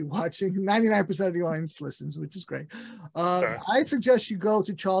 that may be watching, 99% of the audience listens, which is great. I suggest you go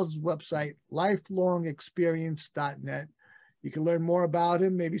to Charles' website, lifelongexperience.net. You can learn more about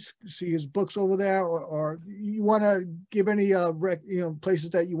him, maybe see his books over there, or you want to give any places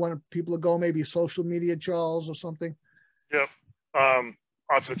that you want people to go, maybe social media, Charles, or something. Yep.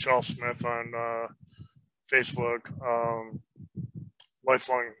 Author Charles Smith on Facebook,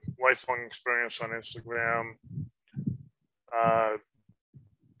 lifelong experience on Instagram.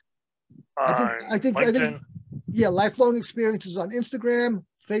 I think Lifelong Experiences on Instagram,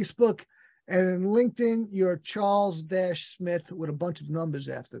 Facebook, and in LinkedIn, you're Charles-Smith with a bunch of numbers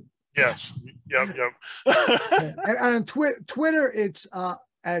after. Yes. Yep. And on Twitter, it's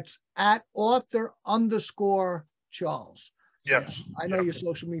at author_Charles. Yes. Yeah, I know your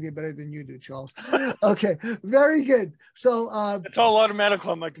social media better than you do, Charles. Okay, very good. So it's all automatic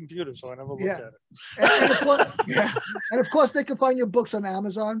on my computer, so I never looked at it. And of course, they can find your books on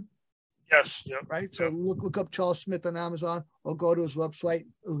Amazon. Yes. Yep. Right. So look up Charles Smith on Amazon, or go to his website,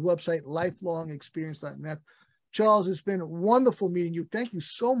 lifelongexperience.net. Charles, it's been wonderful meeting you. Thank you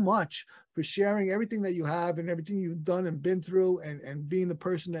so much for sharing everything that you have and everything you've done and been through, and being the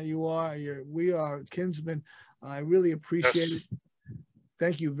person that you are. We are kinsmen. I really appreciate it.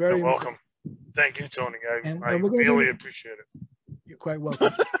 Thank you very much. You're welcome. Thank you, Tony. I really appreciate it. You're quite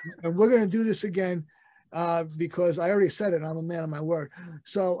welcome. And we're going to do this again because I already said it. I'm a man of my word.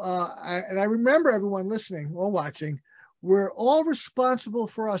 So, I remember everyone listening or watching, we're all responsible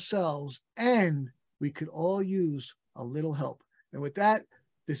for ourselves, and we could all use a little help. And with that,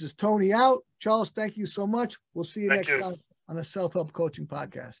 this is Tony out. Charles, thank you so much. We'll see you next time on the Self-Help Coaching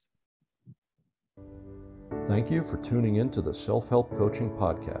Podcast. Thank you for tuning in to the Self-Help Coaching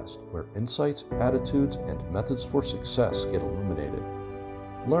Podcast, where insights, attitudes, and methods for success get illuminated.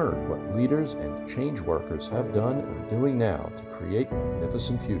 Learn what leaders and change workers have done and are doing now to create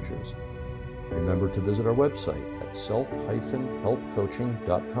magnificent futures. Remember to visit our website at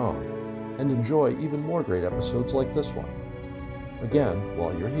self-helpcoaching.com and enjoy even more great episodes like this one. Again,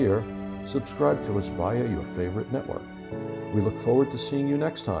 while you're here, subscribe to us via your favorite network. We look forward to seeing you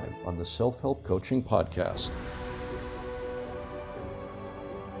next time on the Self-Help Coaching Podcast.